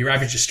 you know, your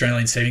average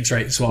Australian savings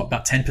rate is what,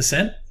 about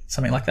 10%,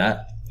 something like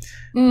that?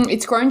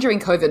 It's grown during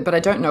COVID, but I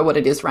don't know what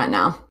it is right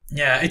now.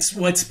 Yeah,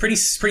 it's pretty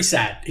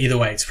sad either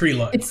way. It's pretty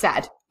low. It's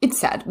sad. It's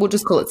sad. We'll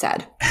just call it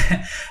sad.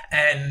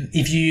 And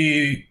if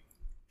you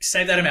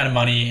save that amount of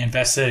money,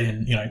 invest it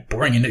in, you know,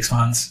 boring index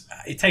funds,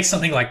 it takes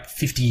something like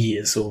 50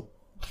 years or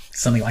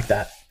something like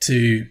that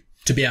to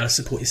be able to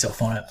support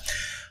yourself on it.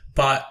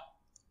 But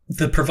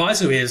the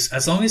proviso is,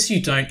 as long as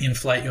you don't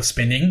inflate your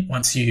spending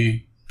once you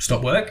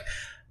stop work,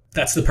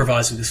 that's the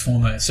proviso of this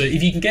formula. So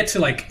if you can get to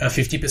like a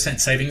 50%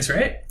 savings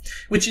rate,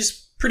 which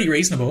is pretty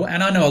reasonable,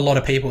 and I know a lot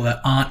of people that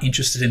aren't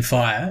interested in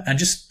FIRE, and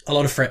just a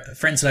lot of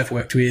friends that I've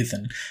worked with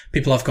and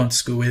people I've gone to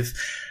school with,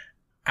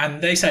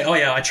 and they say, oh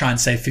yeah, I try and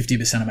save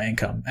 50% of my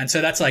income. And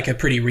so that's like a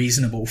pretty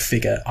reasonable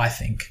figure, I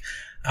think.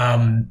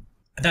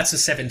 That's a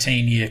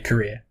 17-year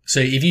career. So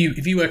if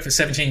you work for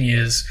 17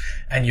 years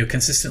and you're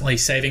consistently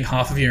saving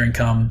half of your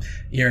income,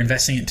 you're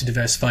investing it into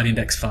diversified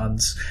index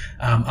funds,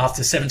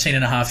 after 17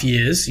 and a half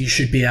years, you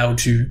should be able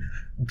to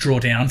draw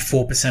down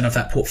 4% of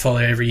that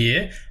portfolio every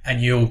year,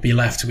 and you'll be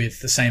left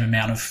with the same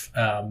amount of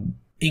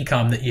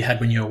income that you had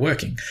when you were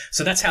working.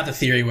 So that's how the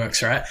theory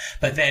works, right?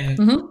 But then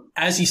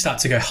as you start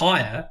to go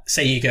higher,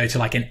 say you go to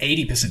like an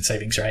 80%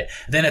 savings rate,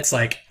 then it's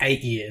like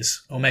 8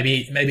 years, or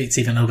maybe it's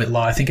even a little bit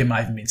lower. I think it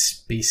might even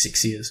be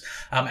 6 years.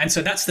 And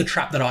so that's the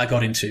trap that I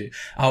got into.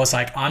 I was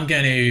like, I'm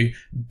going to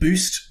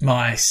boost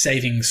my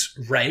savings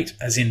rate,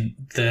 as in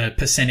the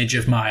percentage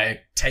of my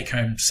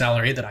take-home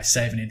salary that I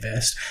save and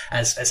invest,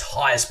 as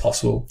high as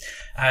possible.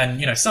 And,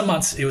 you know, some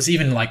months it was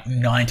even like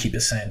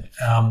 90%.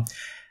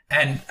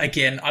 And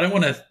again, I don't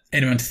want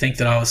anyone to think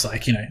that I was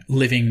like, you know,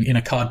 living in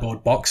a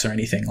cardboard box or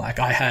anything. Like,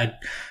 I had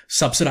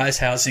subsidized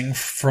housing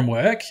from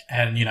work,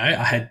 and, you know,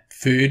 I had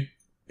food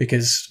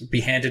because we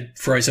handed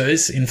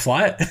frozos in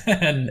flight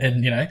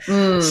and, you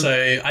know,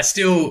 so I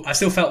still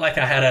felt like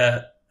I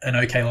had an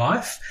okay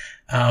life.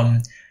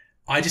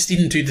 I just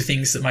didn't do the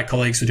things that my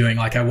colleagues were doing.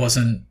 Like, I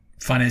wasn't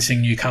financing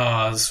new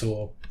cars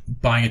or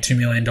buying a $2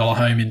 million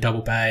home in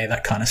Double Bay,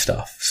 that kind of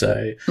stuff.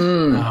 So,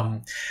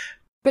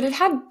 but it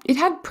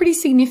had pretty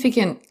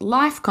significant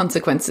life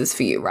consequences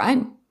for you,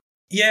 right?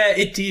 Yeah,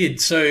 it did.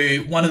 So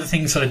one of the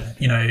things I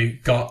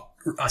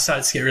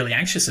started to get really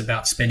anxious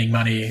about spending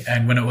money.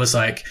 And when it was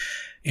like,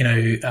 you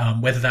know,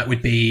 whether that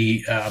would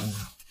be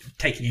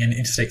taking an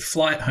interstate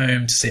flight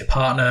home to see a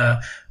partner,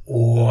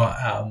 or,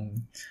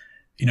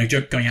 you know,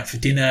 going out for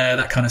dinner,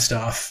 that kind of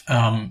stuff,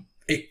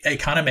 it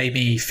kind of made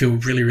me feel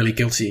really, really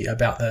guilty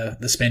about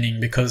the spending,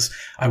 because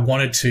I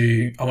wanted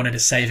to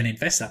save and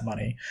invest that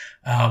money.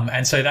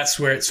 And so that's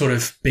where it sort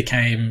of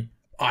became,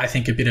 I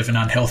think, a bit of an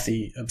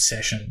unhealthy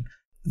obsession.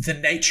 The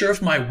nature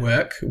of my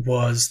work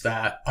was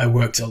that I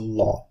worked a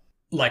lot,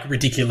 like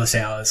ridiculous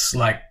hours,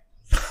 like,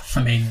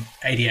 I mean,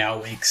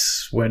 80-hour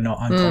weeks were not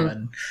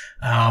uncommon,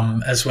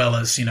 as well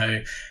as, you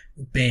know,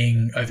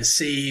 being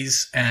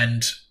overseas.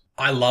 And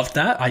I loved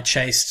that. I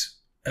chased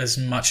as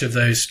much of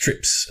those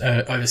trips,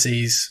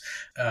 overseas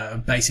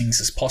basings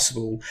as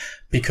possible,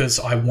 because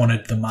I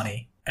wanted the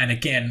money. And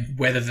again,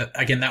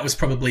 that was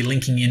probably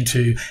linking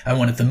into, I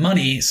wanted the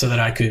money so that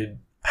I could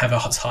have a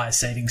high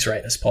savings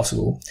rate as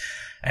possible.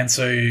 And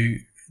so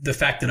the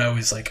fact that I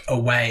was like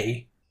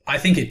away, I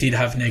think it did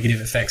have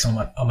negative effects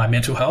on my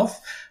mental health,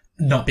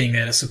 not being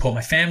there to support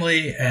my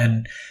family.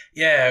 And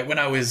yeah, when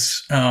I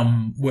was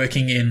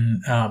working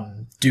in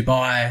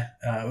Dubai,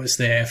 I was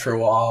there for a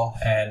while,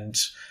 and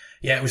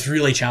yeah, it was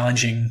really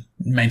challenging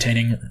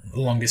maintaining a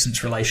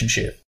long-distance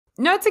relationship.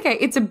 No, it's okay.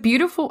 It's a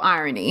beautiful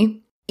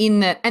irony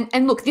in that,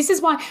 and look, this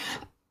is why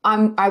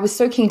I was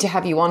so keen to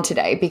have you on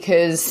today,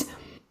 because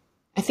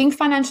I think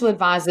financial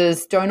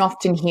advisors don't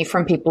often hear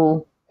from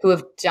people who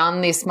have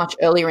done this much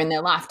earlier in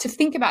their life to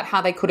think about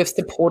how they could have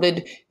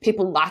supported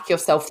people like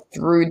yourself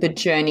through the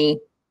journey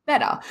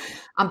better.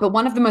 But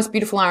one of the most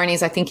beautiful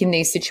ironies, I think, in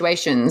these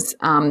situations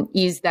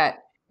is that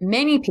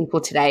many people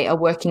today are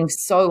working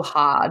so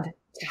hard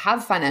to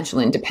have financial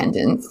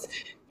independence,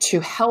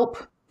 to help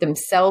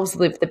themselves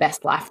live the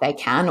best life they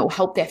can, or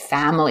help their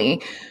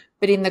family.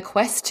 But in the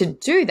quest to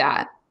do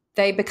that,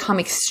 they become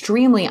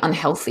extremely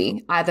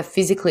unhealthy, either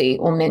physically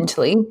or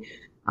mentally.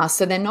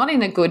 So they're not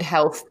in a good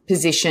health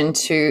position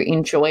to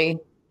enjoy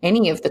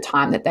any of the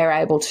time that they're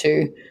able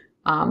to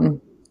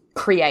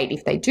create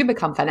if they do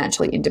become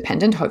financially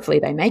independent. Hopefully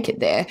they make it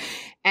there.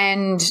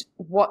 And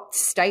what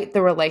state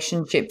the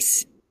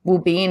relationships will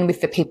be in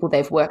with the people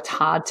they've worked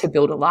hard to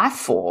build a life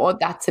for,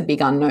 that's a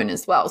big unknown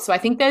as well. So I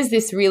think there's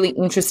this really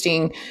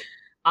interesting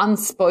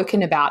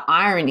unspoken about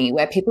irony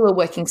where people are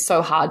working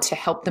so hard to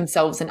help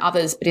themselves and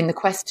others, but in the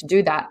quest to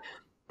do that,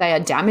 they are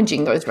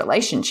damaging those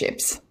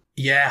relationships.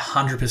 Yeah,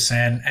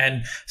 100%.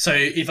 And so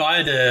if I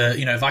had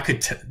if I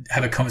could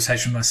have a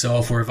conversation with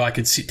myself, or if I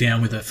could sit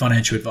down with a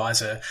financial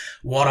advisor,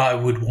 what I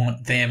would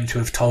want them to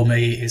have told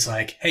me is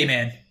like, hey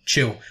man,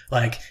 chill.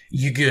 Like,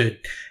 you're good.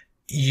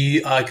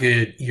 You are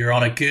good. You're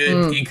on a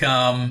good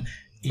income.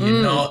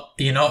 You're not,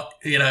 you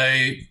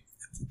know,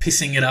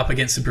 pissing it up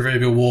against the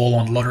proverbial wall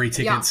on lottery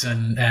tickets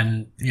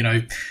and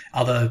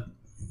other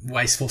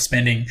wasteful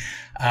spending.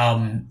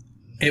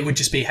 It would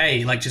just be,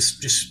 hey, like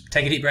just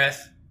take a deep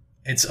breath.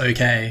 It's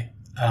okay.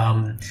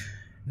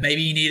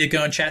 Maybe you need to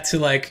go and chat to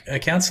like a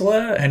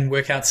counselor and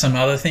work out some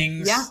other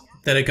things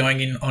that are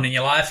going on in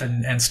your life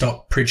and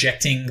stop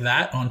projecting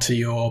that onto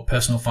your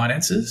personal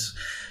finances.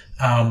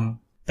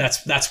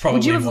 That's probably.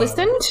 Would you have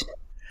listened?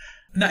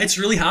 No, it's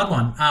a really hard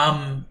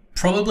one.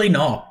 Probably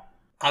not.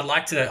 I'd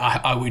like to.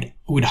 I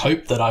would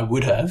hope that I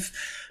would have,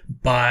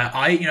 but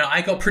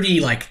I got pretty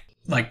like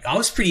I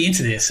was pretty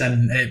into this,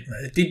 and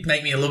it did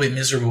make me a little bit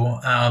miserable.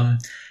 And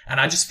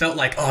I just felt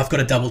like, I've got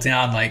to double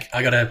down. Like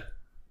I got to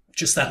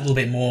just that little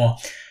bit more.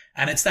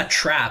 And it's that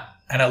trap.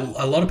 And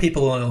a lot of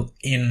people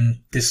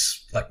in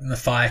this, like in the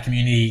FIRE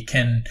community,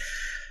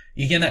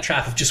 you get in that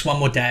trap of just one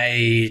more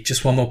day,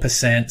 just 1 more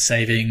 %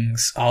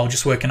 savings. I'll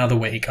just work another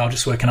week. I'll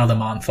just work another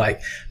month.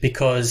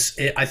 Because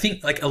I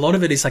think like a lot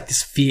of it is like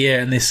this fear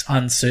and this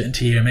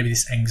uncertainty, or maybe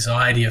this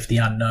anxiety of the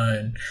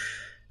unknown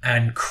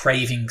and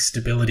craving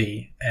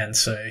stability. And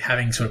so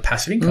having sort of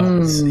passive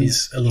income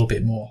is a little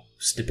bit more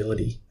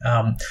stability.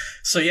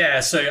 So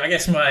I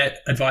guess my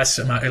advice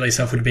to my early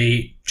self would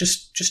be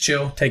just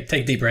chill, take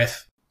a deep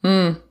breath.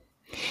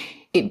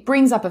 It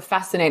brings up a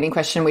fascinating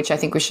question, which I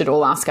think we should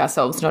all ask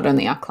ourselves, not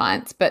only our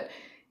clients, but,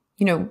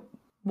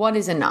 what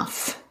is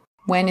enough?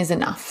 When is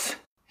enough?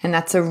 And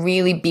that's a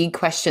really big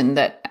question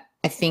that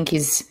I think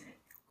is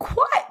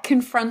quite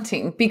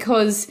confronting,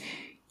 because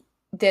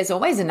there's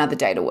always another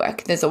day to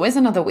work. There's always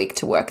another week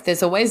to work.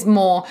 There's always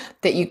more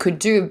that you could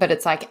do, but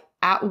it's like,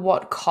 at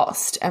what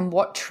cost and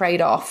what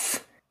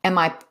trade-off am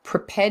I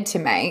prepared to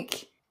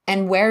make?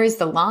 And where is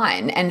the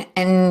line? And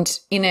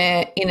in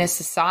a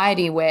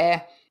society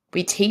where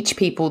we teach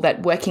people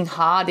that working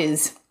hard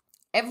is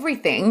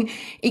everything,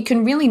 it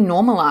can really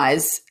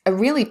normalize a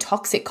really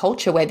toxic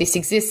culture where this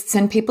exists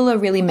and people are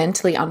really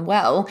mentally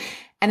unwell,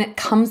 and it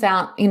comes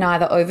out in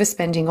either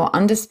overspending or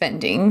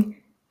underspending,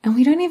 and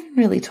we don't even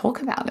really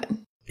talk about it.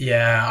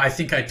 Yeah, I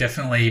think I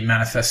definitely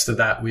manifested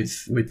that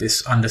with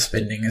this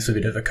underspending as a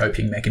bit of a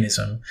coping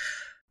mechanism.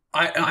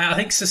 I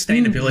think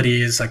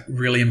sustainability is like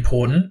really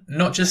important,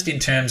 not just in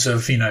terms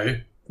of,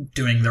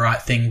 doing the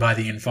right thing by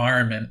the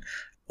environment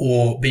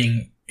or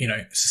being,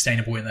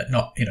 sustainable in that,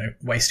 not,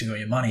 wasting all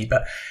your money.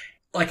 But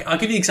like, I'll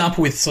give you an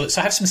example with, so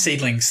I have some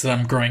seedlings that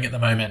I'm growing at the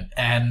moment,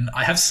 and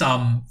I have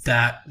some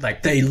that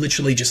like, they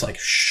literally just like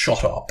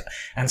shot up.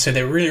 And so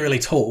they're really, really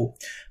tall,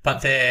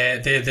 but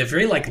they're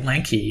very like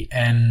lanky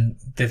and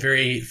they're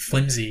very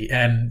flimsy,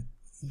 and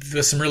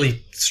there's some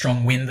really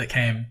strong wind that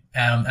came.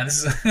 And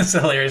this is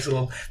a hilarious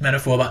little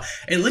metaphor, but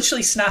it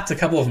literally snapped a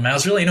couple of them. I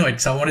was really annoyed,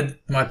 so I wanted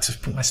to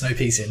put my snow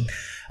peas in.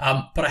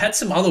 But I had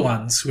some other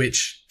ones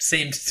which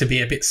seemed to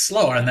be a bit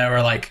slower, and they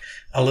were like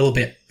a little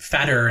bit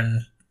fatter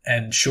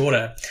and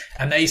shorter,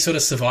 and they sort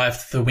of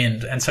survived the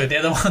wind. And so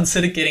they're the ones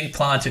that are getting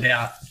planted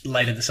out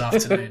later this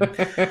afternoon.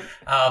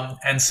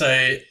 And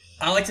so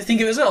I like to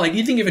think of it as well. Like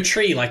you think of a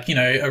tree, like,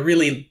 a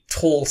really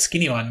tall,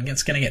 skinny one,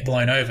 it's going to get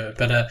blown over,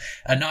 but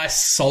a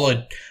nice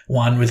solid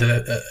one with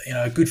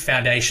a good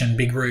foundation,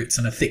 big roots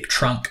and a thick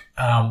trunk,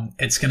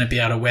 it's going to be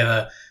able to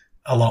weather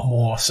a lot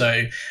more.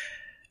 So,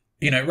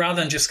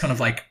 rather than just kind of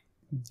like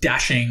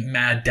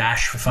mad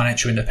dash for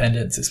financial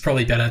independence, it's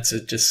probably better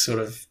to just sort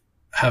of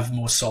have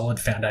more solid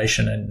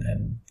foundation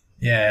and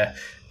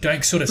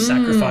don't sort of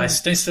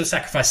sacrifice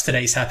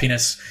today's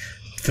happiness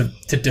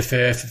to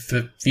defer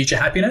for future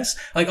happiness.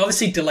 Like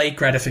obviously delayed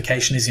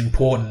gratification is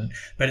important,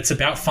 but it's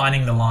about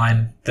finding the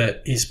line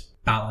that is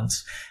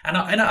balance. And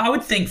I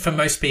would think for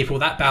most people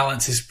that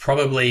balance is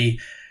probably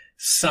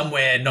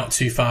somewhere not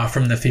too far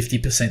from the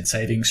 50%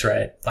 savings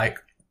rate. Like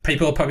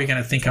people are probably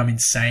going to think I'm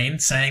insane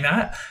saying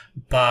that,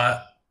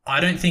 but I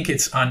don't think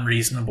it's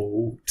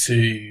unreasonable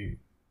to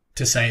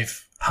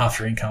save half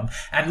your income.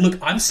 And look,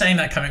 I'm saying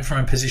that coming from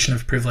a position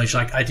of privilege.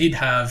 Like I did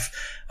have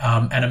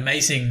an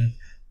amazing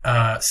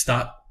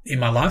start in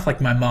my life.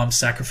 Like my mom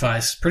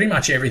sacrificed pretty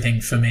much everything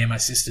for me and my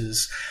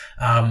sisters,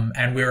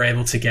 and we were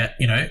able to get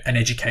an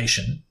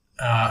education.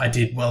 I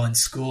did well in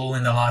school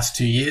in the last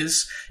 2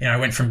 years. I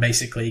went from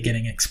basically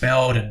getting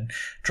expelled and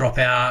drop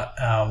out.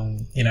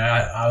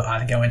 I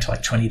think I went to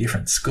like 20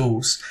 different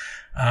schools,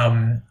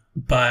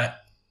 but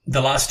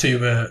the last two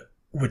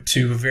were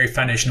two very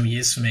foundational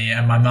years for me,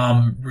 and my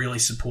mom really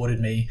supported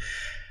me,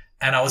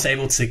 and I was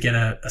able to get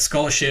a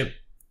scholarship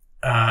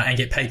and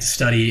get paid to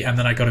study, and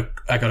then I got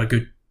a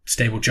good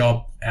stable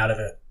job out of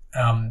it.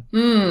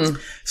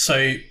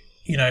 So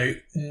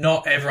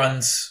not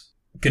everyone's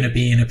going to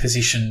be in a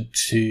position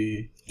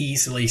to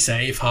easily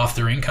save half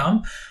their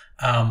income,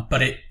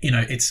 but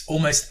it's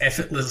almost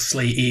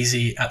effortlessly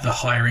easy at the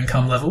higher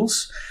income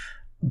levels,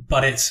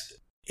 but it's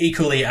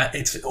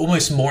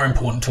almost more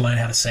important to learn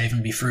how to save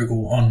and be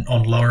frugal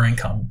on lower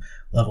income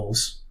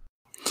levels.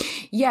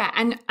 Yeah.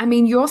 And I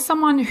mean, you're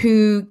someone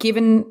who,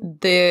 given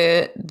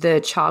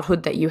the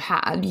childhood that you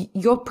had,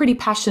 you're pretty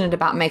passionate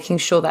about making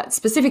sure that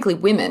specifically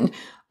women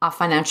are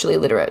financially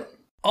literate.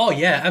 Oh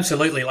yeah,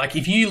 absolutely. Like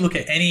if you look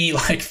at any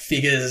like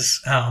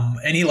figures,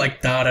 any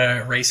like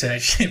data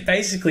research, it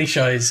basically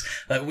shows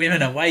that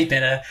women are way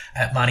better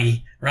at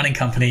money, running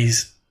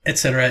companies,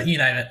 etc. You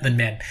name it, than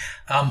men.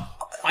 I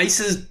used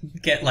to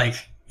get like,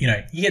 you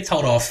get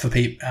told off for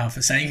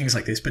for saying things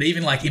like this, but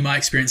even like in my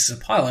experience as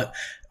a pilot,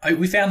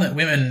 we found that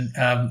women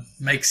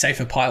make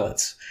safer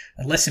pilots,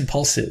 less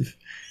impulsive.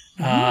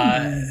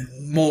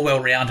 More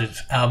well-rounded.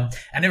 And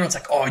everyone's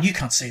like, oh, you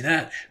can't say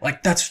that.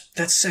 Like that's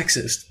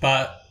sexist.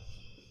 But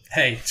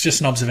hey, it's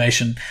just an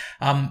observation.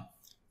 I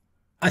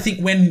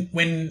think when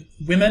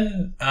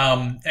women,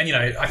 and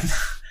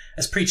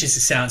as preachy as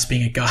it sounds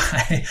being a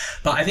guy,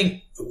 but I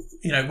think,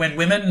 when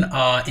women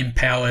are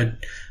empowered,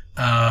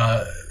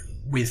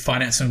 with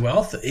finance and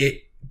wealth,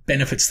 it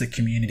benefits the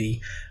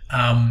community.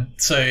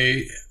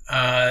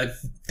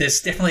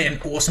 There's definitely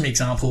an awesome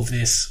example of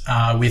this,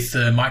 with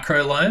the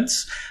micro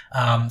loans.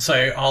 So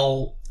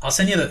I'll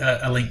send you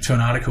a link to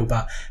an article,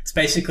 but it's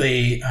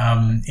basically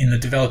in the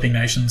developing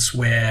nations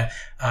where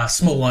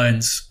small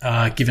loans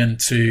are given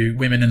to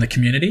women in the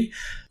community.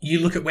 You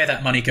look at where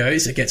that money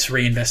goes, it gets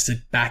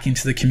reinvested back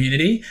into the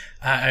community,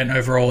 and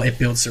overall it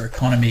builds their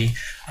economy.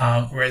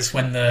 Whereas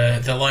when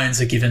the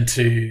loans are given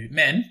to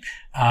men,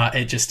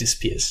 it just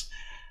disappears.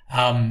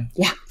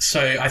 So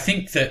I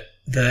think that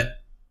the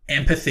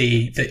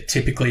empathy that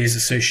typically is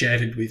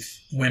associated with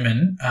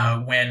women,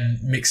 when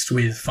mixed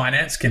with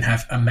finance, can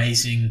have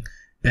amazing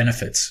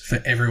benefits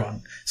for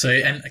everyone. So,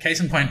 and a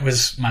case in point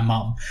was my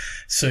mum.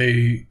 So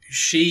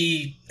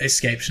she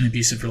escaped an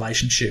abusive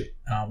relationship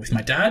with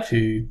my dad,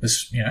 who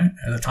was,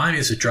 at the time he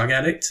was a drug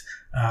addict.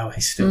 He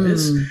still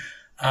is.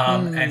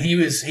 And he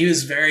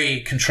was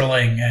very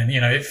controlling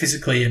and,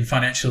 physically and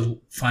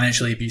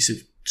financially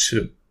abusive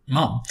to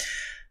mum.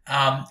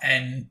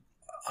 And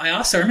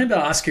I remember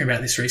asking her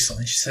about this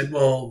recently. She said,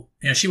 well,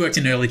 she worked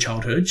in early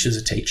childhood. She was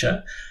a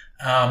teacher.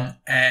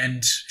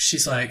 And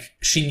she's like,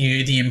 she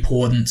knew the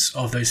importance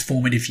of those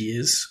formative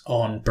years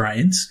on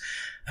brains.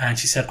 And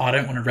she said, I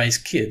don't want to raise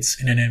kids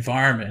in an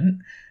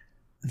environment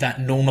that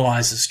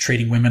normalizes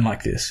treating women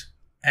like this.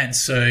 And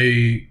so,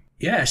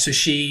 so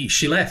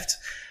she left.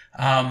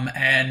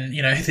 And,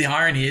 the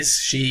irony is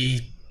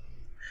she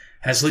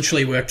has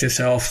literally worked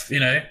herself,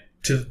 to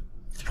the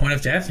point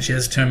of death. She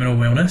has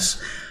terminal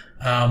illness.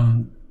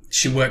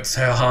 She worked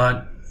so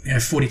hard,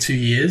 42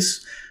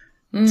 years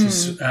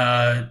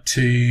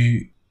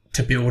to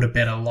build a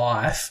better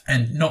life,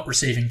 and not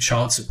receiving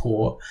child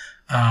support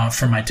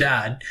from my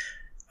dad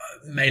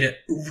made it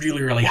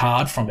really, really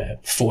hard for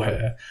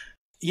her.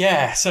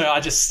 Yeah, so I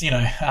just,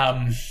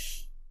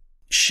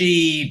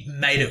 she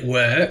made it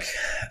work,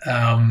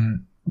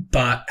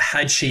 but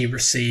had she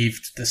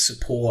received the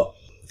support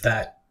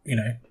that,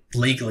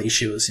 legally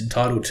she was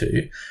entitled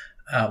to,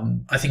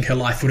 I think her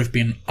life would have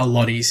been a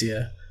lot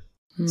easier.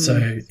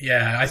 So,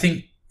 I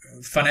think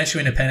financial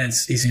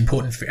independence is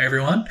important for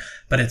everyone,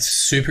 but it's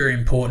super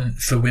important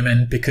for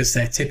women because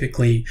they're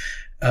typically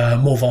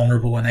more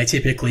vulnerable, and they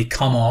typically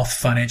come off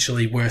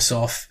financially worse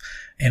off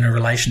in a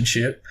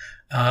relationship.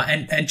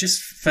 And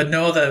just for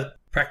no other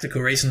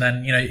practical reason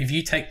than, if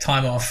you take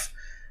time off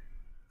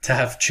to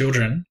have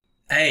children,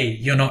 A,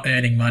 you're not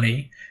earning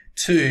money.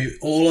 2,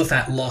 all of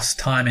that lost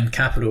time and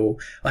capital,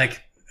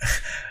 like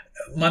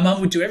my mum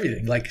would do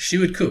everything. Like she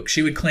would cook,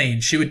 she would clean,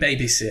 she would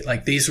babysit.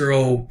 Like these are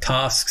all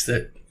tasks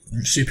that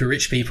super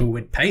rich people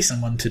would pay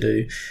someone to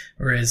do,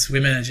 whereas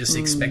women are just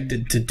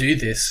expected to do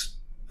this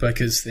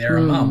because they're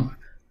a mum.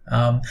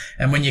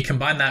 And when you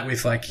combine that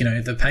with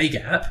the pay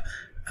gap,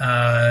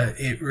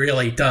 it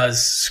really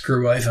does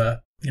screw over,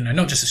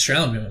 not just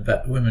Australian women,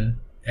 but women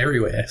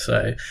everywhere.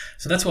 So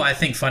that's why I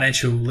think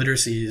financial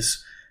literacy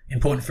is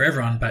important for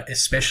everyone, but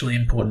especially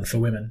important for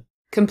women.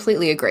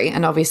 Completely agree.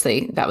 And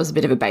obviously that was a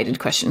bit of a baited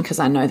question because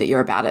I know that you're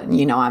about it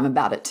and I'm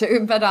about it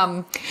too. But,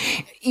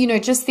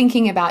 just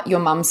thinking about your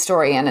mum's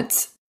story, and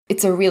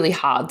it's a really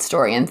hard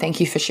story, and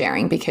thank you for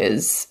sharing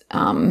because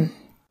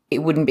it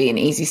wouldn't be an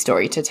easy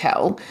story to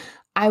tell.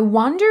 I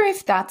wonder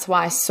if that's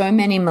why so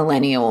many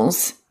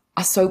millennials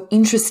are so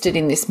interested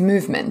in this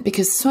movement,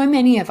 because so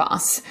many of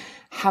us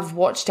have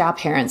watched our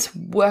parents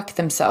work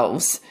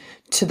themselves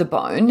to the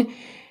bone,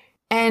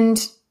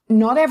 and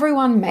not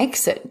everyone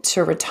makes it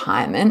to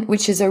retirement,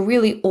 which is a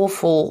really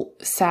awful,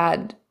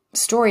 sad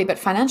story. But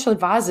financial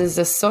advisors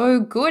are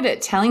so good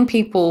at telling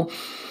people,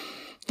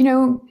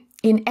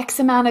 in X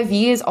amount of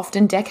years,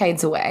 often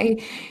decades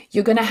away,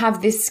 you're going to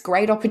have this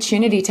great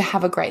opportunity to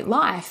have a great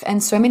life.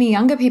 And so many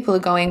younger people are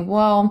going,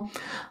 well,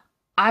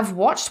 I've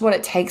watched what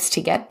it takes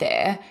to get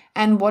there.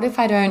 And what if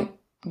I don't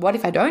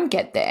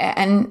get there?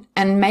 And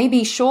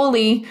maybe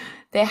surely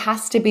there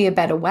has to be a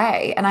better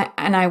way. And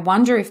I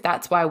wonder if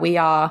that's why we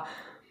are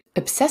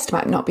obsessed,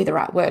 might not be the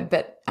right word,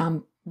 but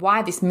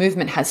why this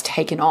movement has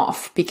taken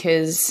off,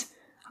 because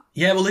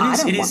it's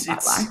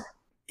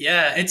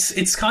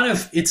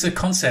a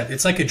concept.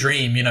 It's like a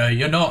dream,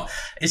 you're not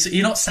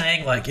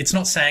saying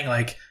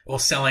or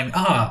selling,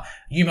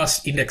 you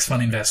must index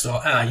fund invest,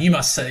 or you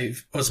must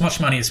save as much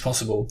money as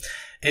possible.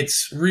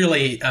 It's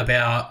really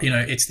about,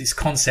 it's this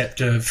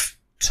concept of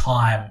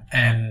time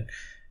and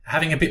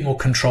having a bit more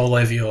control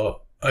over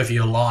your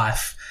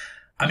life.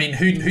 I mean,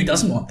 who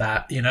doesn't want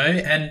that, you know?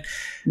 And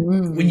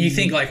when you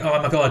think like, oh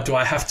my God, do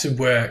I have to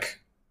work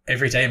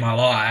every day of my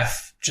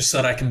life just so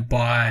that I can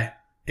buy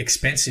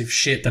expensive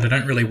shit that I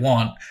don't really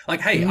want?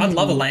 Like, hey, I'd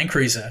love a Land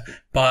Cruiser,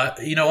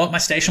 but you know what? My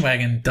station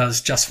wagon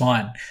does just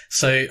fine.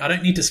 So I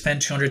don't need to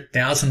spend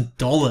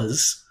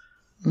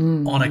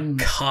 $200,000 on a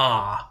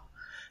car.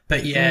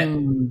 But yet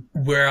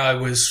where I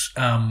was,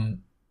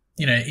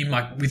 you know,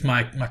 with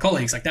my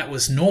colleagues, like that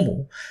was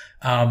normal,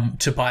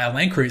 to buy a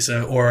Land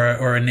Cruiser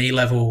or an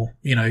E-level,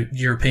 you know,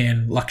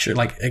 European luxury,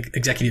 like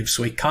executive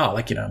suite car,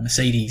 like, you know, a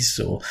Mercedes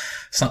or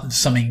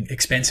something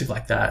expensive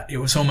like that. It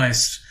was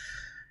almost,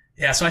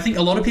 yeah. So I think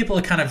a lot of people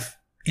are kind of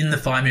in the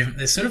FI movement.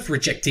 They're sort of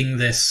rejecting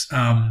this,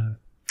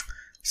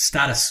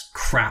 status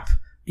crap,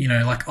 you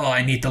know, like, oh,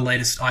 I need the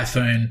latest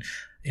iPhone,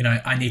 you know,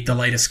 I need the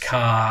latest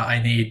car,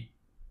 I need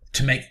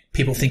to make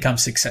people think I'm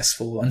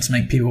successful and to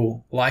make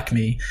people like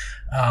me.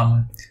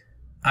 I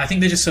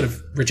think they're just sort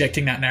of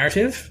rejecting that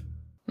narrative.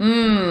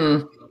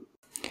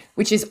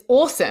 Which is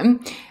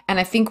awesome. And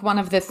I think one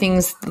of the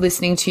things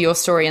listening to your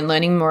story and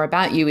learning more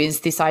about you is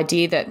this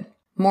idea that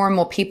more and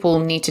more people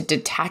need to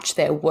detach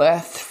their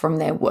worth from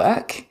their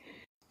work,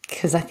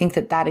 because I think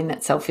that in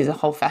itself is a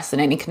whole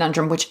fascinating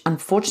conundrum, which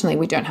unfortunately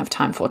we don't have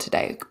time for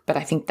today. But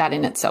I think that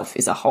in itself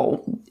is a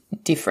whole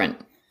different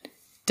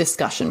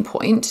discussion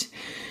point.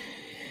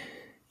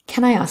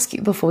 Can I ask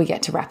you, before we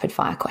get to rapid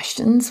fire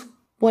questions,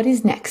 what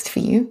is next for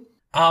you?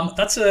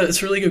 It's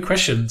a really good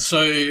question.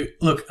 So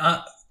look,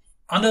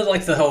 under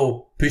like the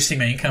whole boosting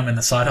my income and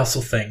the side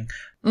hustle thing,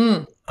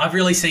 I've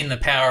really seen the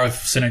power of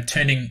sort of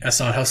turning a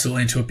side hustle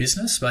into a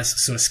business by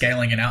sort of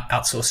scaling and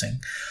outsourcing.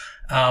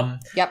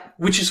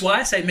 Which is why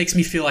I say it makes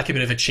me feel like a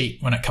bit of a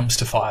cheat when it comes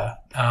to FIRE.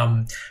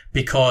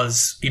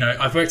 Because, you know,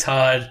 I've worked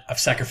hard, I've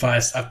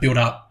sacrificed, I've built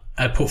up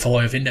a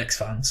portfolio of index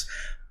funds,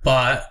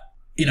 but,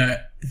 you know,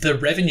 the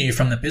revenue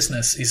from the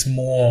business is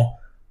more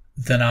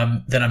than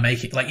I'm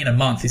making, like in a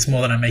month, is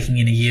more than I'm making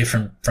in a year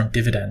from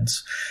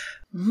dividends.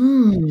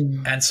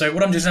 And so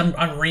what I'm doing,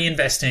 I'm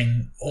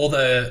reinvesting all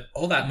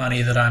that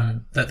money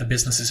that the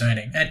business is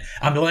earning. And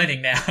I'm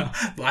learning now,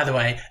 by the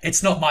way,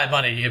 it's not my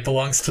money. It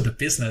belongs to the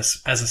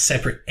business as a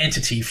separate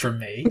entity from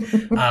me.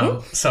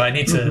 So I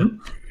need to,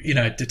 you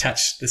know,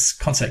 detach this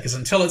concept, because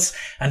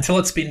until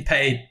it's been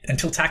paid,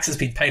 until tax has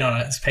been paid on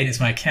it, it's paid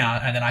into my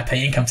account, and then I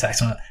pay income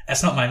tax on it.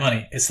 That's not my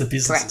money. It's the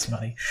business's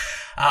money.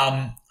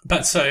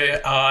 But so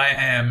I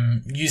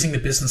am using the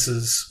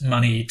business's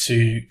money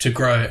to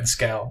grow and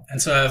scale.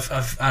 And so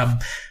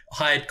I've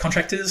hired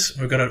contractors.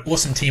 We've got an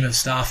awesome team of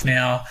staff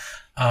now.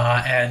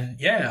 And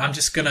yeah, I'm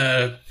just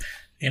gonna,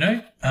 you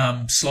know,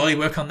 slowly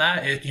work on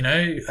that. And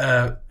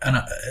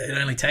it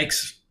only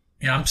takes,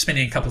 you know, I'm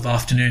spending a couple of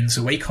afternoons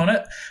a week on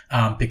it,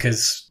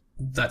 because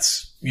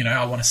that's, you know,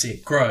 I want to see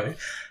it grow.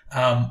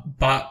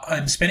 But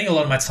I'm spending a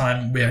lot of my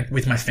time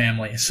with my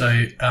family. So,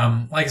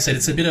 like I said,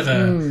 it's a bit of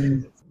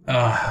a,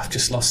 I've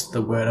just lost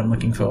the word I'm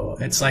looking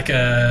for. It's like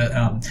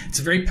it's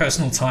a very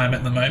personal time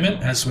at the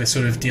moment, as we're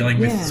sort of dealing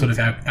with sort of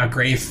our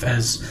grief,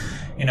 as,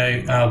 you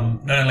know,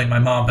 not only my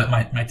mom, but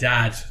my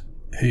dad,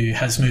 who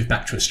has moved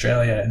back to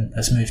Australia and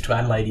has moved to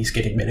Adelaide. He's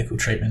getting medical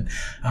treatment.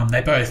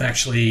 They both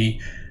actually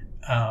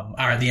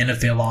are at the end of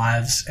their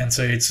lives. And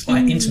so it's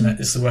like intimate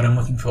is the word I'm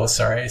looking for.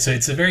 Sorry. So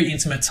it's a very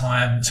intimate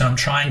time. So I'm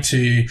trying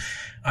to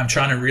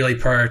really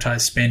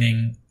prioritize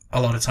spending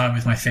a lot of time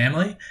with my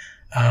family.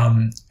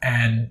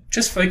 And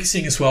just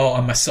focusing as well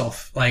on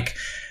myself, like,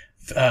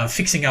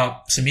 fixing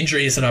up some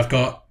injuries that I've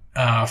got,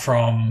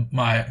 from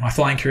my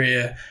flying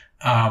career,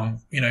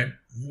 you know,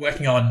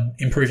 working on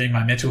improving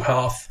my mental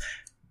health,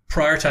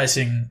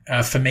 prioritizing,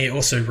 for me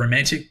also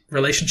romantic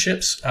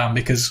relationships,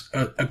 because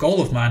a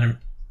goal of mine,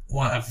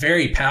 a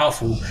very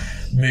powerful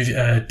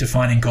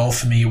defining goal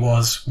for me,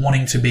 was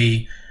wanting to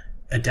be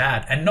a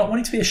dad, and not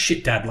wanting to be a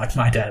shit dad like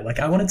my dad. Like,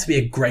 I wanted to be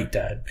a great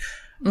dad.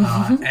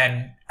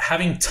 And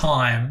having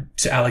time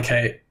to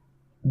allocate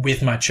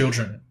with my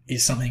children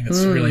is something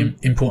that's really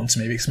important to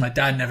me, because my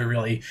dad never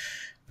really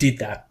did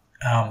that,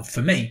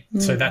 for me.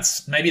 So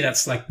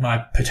that's like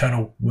my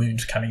paternal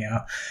wound coming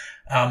out.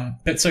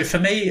 But so for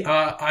me,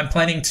 I'm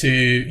planning to,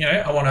 you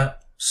know, I want to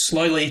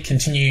slowly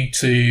continue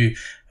to,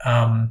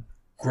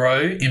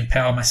 grow,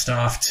 empower my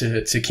staff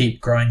to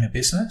keep growing the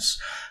business.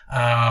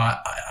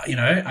 You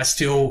know, I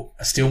still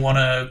want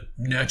to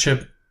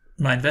nurture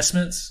my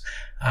investments.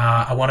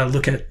 I want to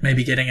look at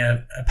maybe getting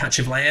a patch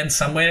of land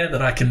somewhere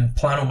that I can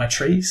plant all my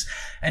trees,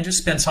 and just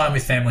spend time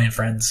with family and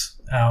friends.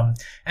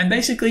 And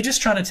basically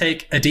just trying to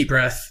take a deep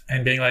breath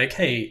and being like,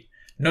 hey,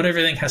 not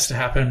everything has to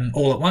happen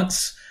all at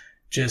once.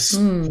 Just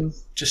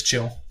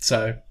chill.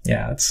 So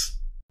yeah,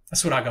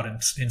 that's what I got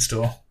in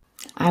store.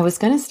 I was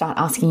going to start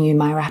asking you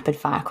my rapid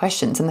fire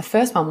questions, and the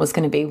first one was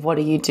going to be, what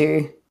do you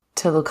do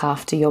to look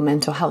after your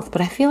mental health?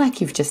 But I feel like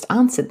you've just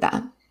answered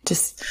that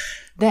just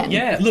then.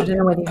 Yeah, look, I don't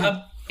know whether you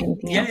have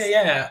anything else.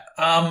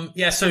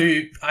 Yeah. So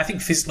I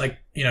think, like,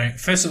 you know,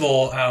 first of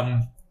all,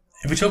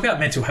 if we talk about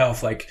mental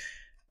health, like,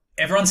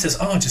 everyone says,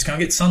 oh, just go and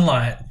get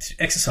sunlight,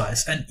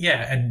 exercise, and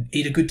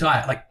eat a good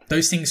diet. Like,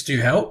 those things do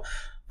help.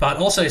 But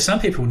also some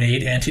people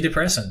need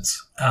antidepressants.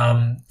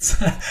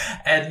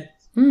 And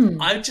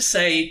I would just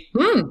say,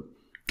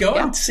 go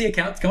and see a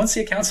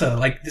counselor.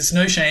 Like, there's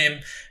no shame.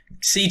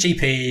 See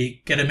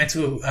GP, get a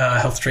mental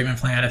health treatment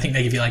plan. I think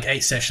they give you like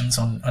 8 sessions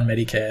on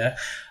Medicare.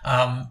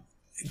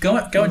 Go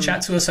and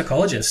chat to a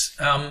psychologist.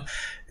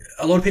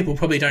 A lot of people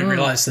probably don't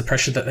realize the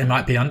pressure that they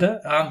might be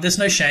under. There's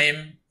no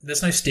shame.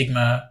 There's no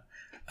stigma.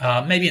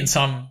 Maybe in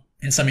some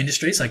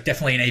industries, like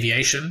definitely in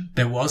aviation,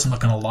 there was, I'm not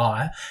going to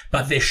lie,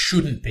 but there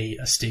shouldn't be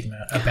a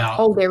stigma about.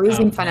 Oh, there is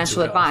in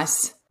financial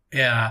advice.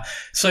 Yeah.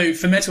 So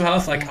for mental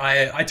health, like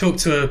I talked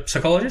to a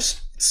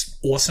psychologist. It's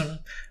awesome.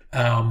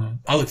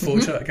 I look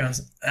forward to it.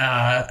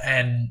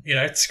 And you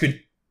know, it's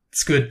good.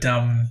 It's good.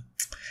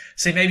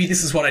 See, maybe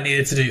this is what I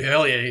needed to do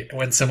earlier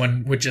when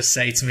someone would just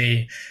say to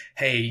me,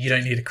 hey, you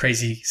don't need a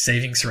crazy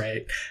savings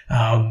rate.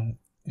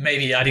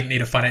 Maybe I didn't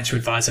need a financial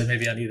advisor.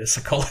 Maybe I need a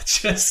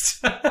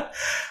psychologist.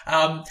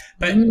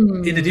 But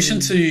in addition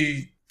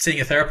to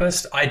seeing a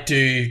therapist, I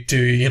do,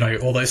 you know,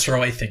 all those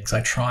throwaway things.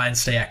 I try and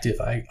stay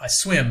active. I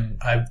swim.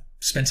 I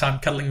spend time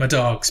cuddling my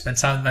dog, spend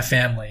time with my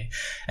family,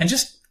 and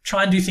just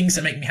try and do things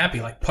that make me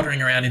happy, like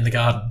pottering around in the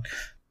garden.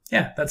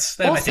 Yeah, they're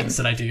awesome. My things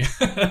that I do.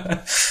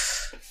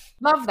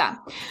 Love that.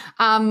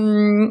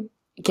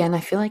 Again, I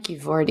feel like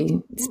you've already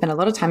spent a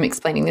lot of time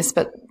explaining this,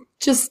 but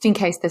just in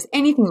case there's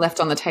anything left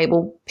on the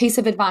table, piece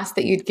of advice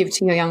that you'd give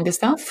to your younger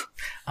self?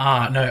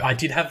 No, I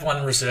did have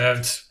one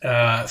reserved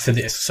for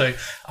this. So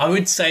I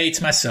would say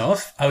to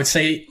myself,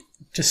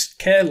 just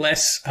care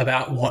less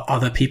about what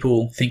other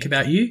people think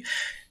about you.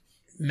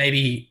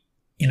 Maybe,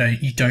 you know,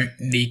 you don't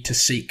need to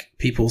seek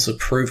people's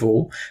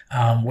approval,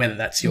 whether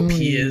that's your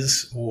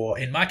peers or,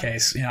 in my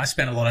case, you know, I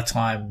spent a lot of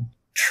time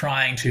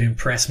trying to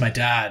impress my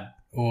dad,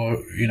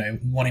 or, you know,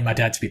 wanting my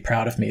dad to be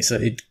proud of me so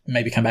it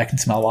maybe come back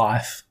into my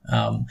life.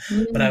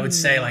 But I would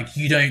say, like,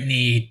 you don't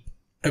need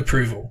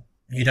approval.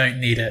 You don't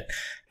need it.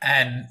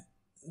 And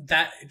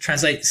that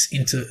translates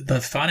into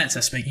the finance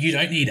aspect. You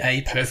don't need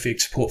a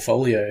perfect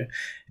portfolio.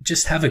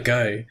 Just have a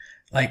go.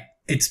 Like,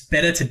 it's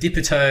better to dip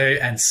a toe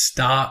and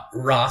start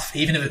rough,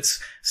 even if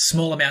it's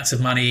small amounts of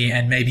money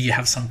and maybe you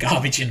have some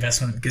garbage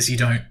investment because you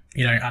don't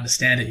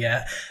understand it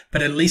yet.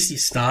 But at least you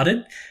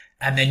started.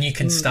 And then you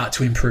can start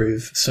to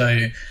improve.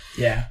 So,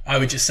 yeah, I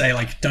would just say,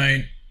 like,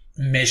 don't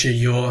measure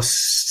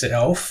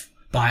yourself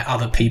by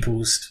other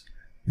people's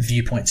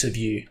viewpoints of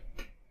you.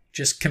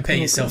 Just compare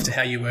yourself to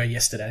how you were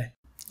yesterday.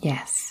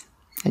 Yes,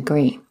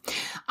 agree.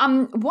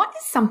 What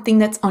is something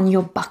that's on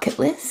your bucket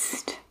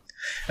list?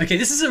 Okay,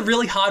 this is a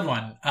really hard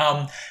one.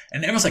 And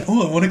everyone's like,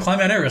 oh, I want to climb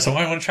Mount Everest. I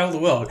want to travel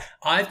the world.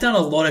 I've done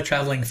a lot of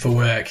traveling for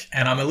work,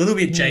 and I'm a little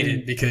bit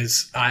jaded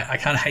because I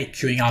kind of hate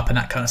queuing up and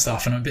that kind of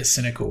stuff, and I'm a bit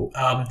cynical.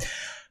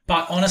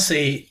 But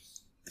honestly,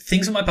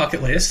 things on my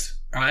bucket list,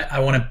 right? I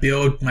want to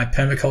build my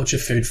permaculture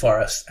food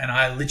forest, and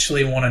I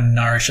literally want to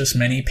nourish as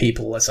many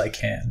people as I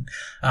can,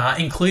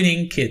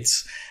 including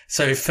kids.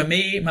 So for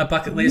me, my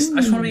bucket list, I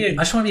just want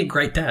to be a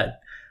great dad.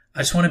 I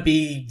just want to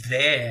be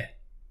there.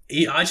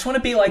 I just want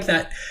to be like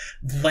that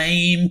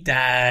lame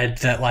dad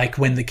that, like,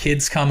 when the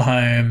kids come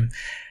home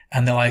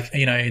and they're like,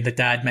 you know, the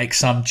dad makes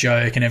some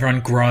joke and everyone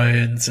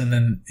groans, and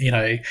then, you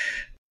know,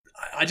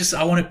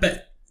 I want to be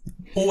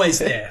always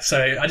there. So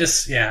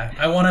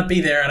I want to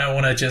be there, and I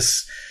want to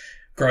just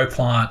grow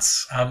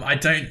plants. I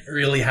don't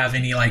really have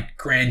any, like,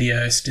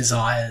 grandiose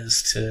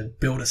desires to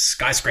build a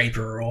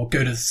skyscraper or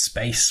go to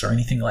space or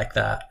anything like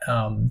that.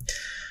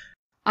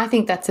 I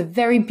think that's a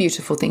very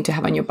beautiful thing to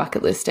have on your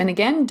bucket list. And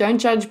again, don't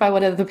judge by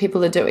what other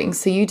people are doing.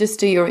 So you just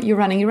do you're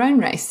running your own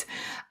race.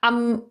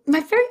 My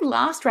very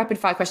last rapid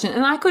fire question,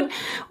 and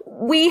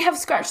we have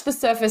scratched the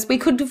surface. We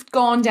could have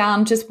gone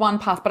down just one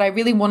path, but I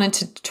really wanted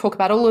to talk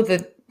about all of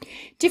the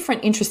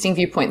different interesting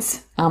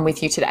viewpoints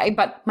with you today.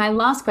 But my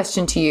last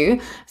question to you,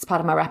 as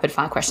part of my rapid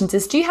fire questions,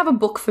 is: do you have a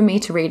book for me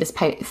to read as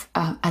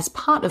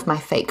part of my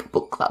fake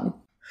book club?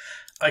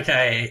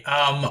 Okay,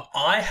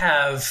 I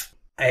have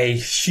a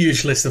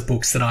huge list of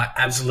books that I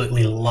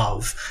absolutely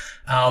love,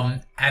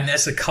 and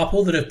there's a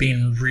couple that have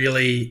been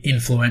really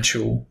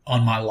influential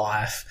on my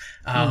life.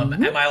 Am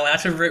I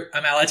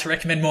allowed to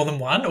recommend more than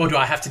one, or do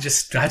I have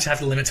to have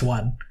to limit to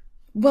one?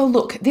 Well,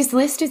 look, this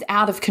list is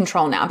out of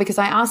control now because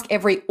I ask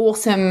every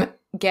awesome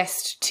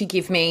guest to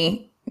give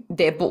me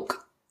their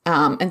book.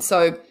 And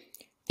so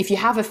if you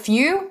have a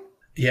few.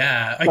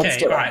 Yeah.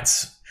 Okay. All right.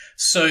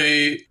 So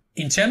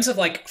in terms of,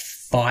 like,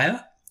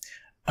 fire,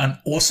 an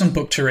awesome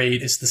book to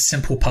read is The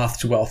Simple Path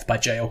to Wealth by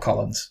J.L.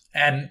 Collins.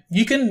 And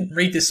you can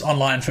read this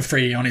online for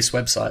free on his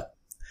website.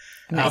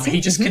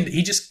 He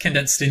just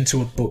condensed it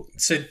into a book.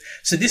 So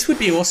this would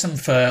be awesome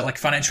for, like,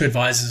 financial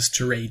advisors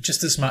to read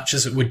just as much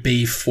as it would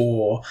be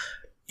for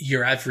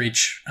your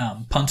average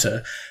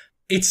punter.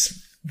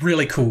 It's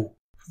really cool.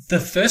 The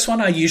first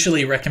one I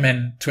usually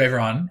recommend to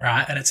everyone,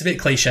 right, and it's a bit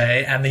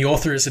cliche, and the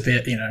author is a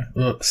bit,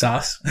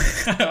 sus,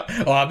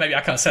 or maybe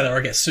I can't say that or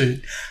I get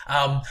sued.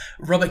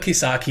 Robert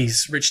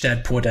Kiyosaki's Rich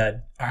Dad, Poor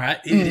Dad, all right?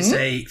 It is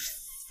a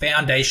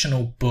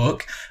foundational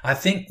book. I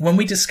think when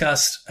we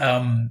discussed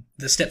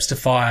the steps to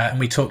fire, and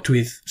we talked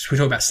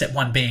about step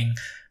one being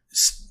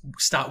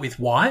start with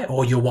why,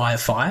 or your why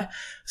of fire,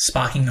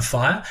 sparking the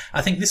fire.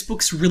 I think this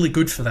book's really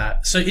good for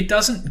that. So it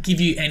doesn't give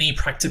you any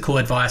practical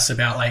advice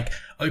about like,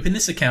 open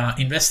this account,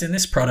 invest in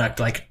this product,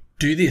 like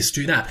do this,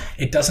 do that.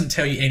 It doesn't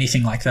tell you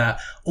anything like that.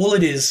 All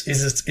it is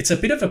it's a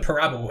bit of a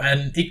parable,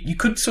 and you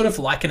could sort of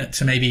liken it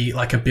to maybe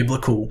like a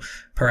biblical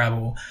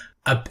parable.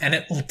 And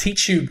it will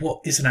teach you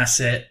what is an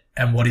asset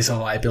and what is a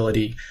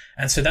liability.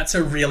 And so that's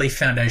a really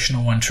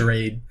foundational one to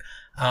read.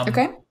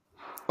 Okay.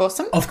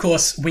 Awesome. Of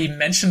course, we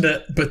mentioned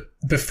it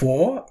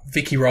before,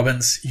 Vicki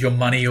Robbins, Your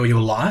Money or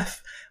Your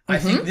Life. I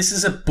think this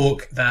is a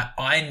book that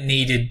I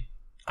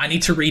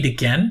need to read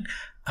again.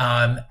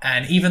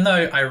 And even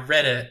though I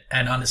read it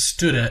and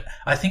understood it,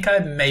 I think I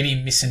maybe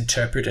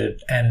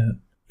misinterpreted. And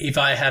if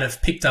I had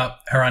have picked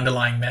up her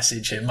underlying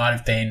message, it might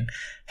have been,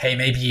 hey,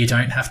 maybe you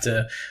don't have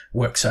to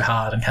work so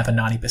hard and have a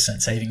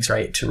 90% savings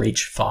rate to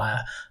reach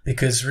FIRE,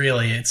 because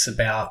really it's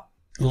about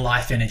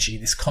life energy,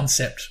 this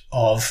concept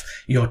of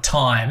your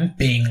time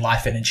being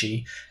life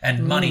energy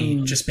and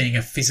money just being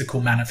a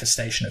physical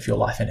manifestation of your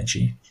life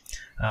energy.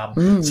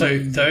 So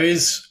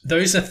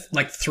those are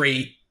like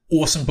 3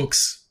 awesome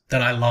books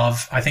that I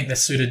love. I think they're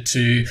suited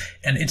to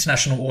an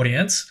international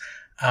audience.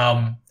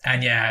 But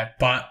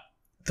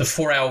the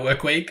 4-hour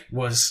work week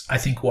was, I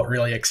think, what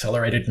really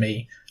accelerated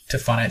me to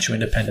financial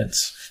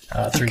independence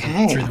through the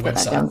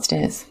website. That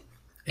downstairs.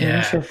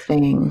 Yeah.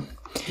 Interesting.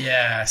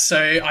 Yeah,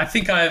 so I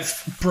think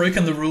I've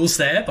broken the rules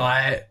there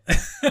by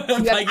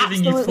giving you 4.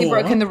 Absolutely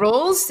broken the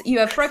rules. You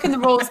have broken the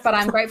rules, but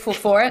I'm grateful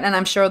for it, and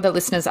I'm sure the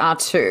listeners are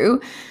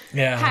too.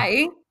 Yeah.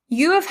 Hey,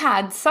 you have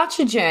had such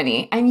a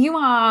journey, and you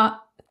are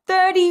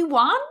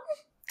 31?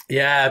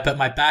 Yeah, but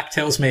my back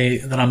tells me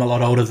that I'm a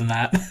lot older than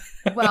that.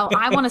 Well,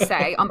 I want to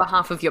say on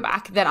behalf of your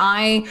back that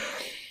I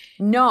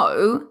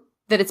know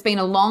that it's been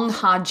a long,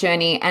 hard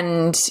journey,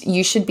 and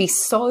you should be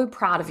so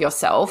proud of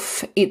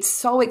yourself. It's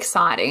so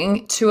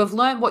exciting to have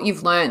learned what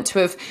you've learned, to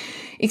have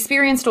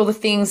experienced all the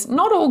things,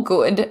 not all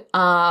good,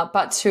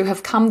 but to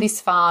have come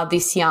this far,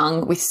 this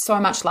young, with so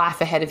much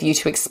life ahead of you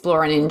to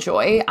explore and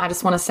enjoy. I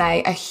just want to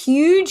say a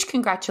huge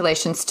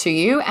congratulations to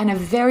you, and a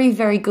very,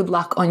 very good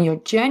luck on your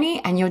journey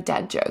and your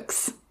dad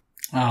jokes.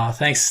 Oh,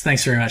 thanks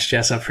very much,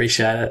 Jess. I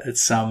appreciate it.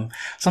 It's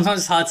sometimes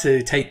it's hard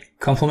to take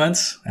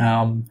compliments.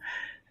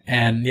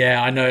 And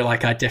yeah, I know,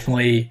 like, I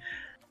definitely,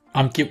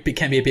 can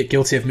be a bit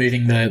guilty of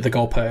moving the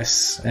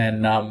goalposts,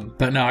 and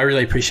but no, I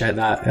really appreciate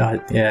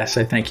that.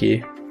 So thank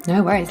you.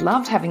 No worries.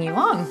 Loved having you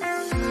on.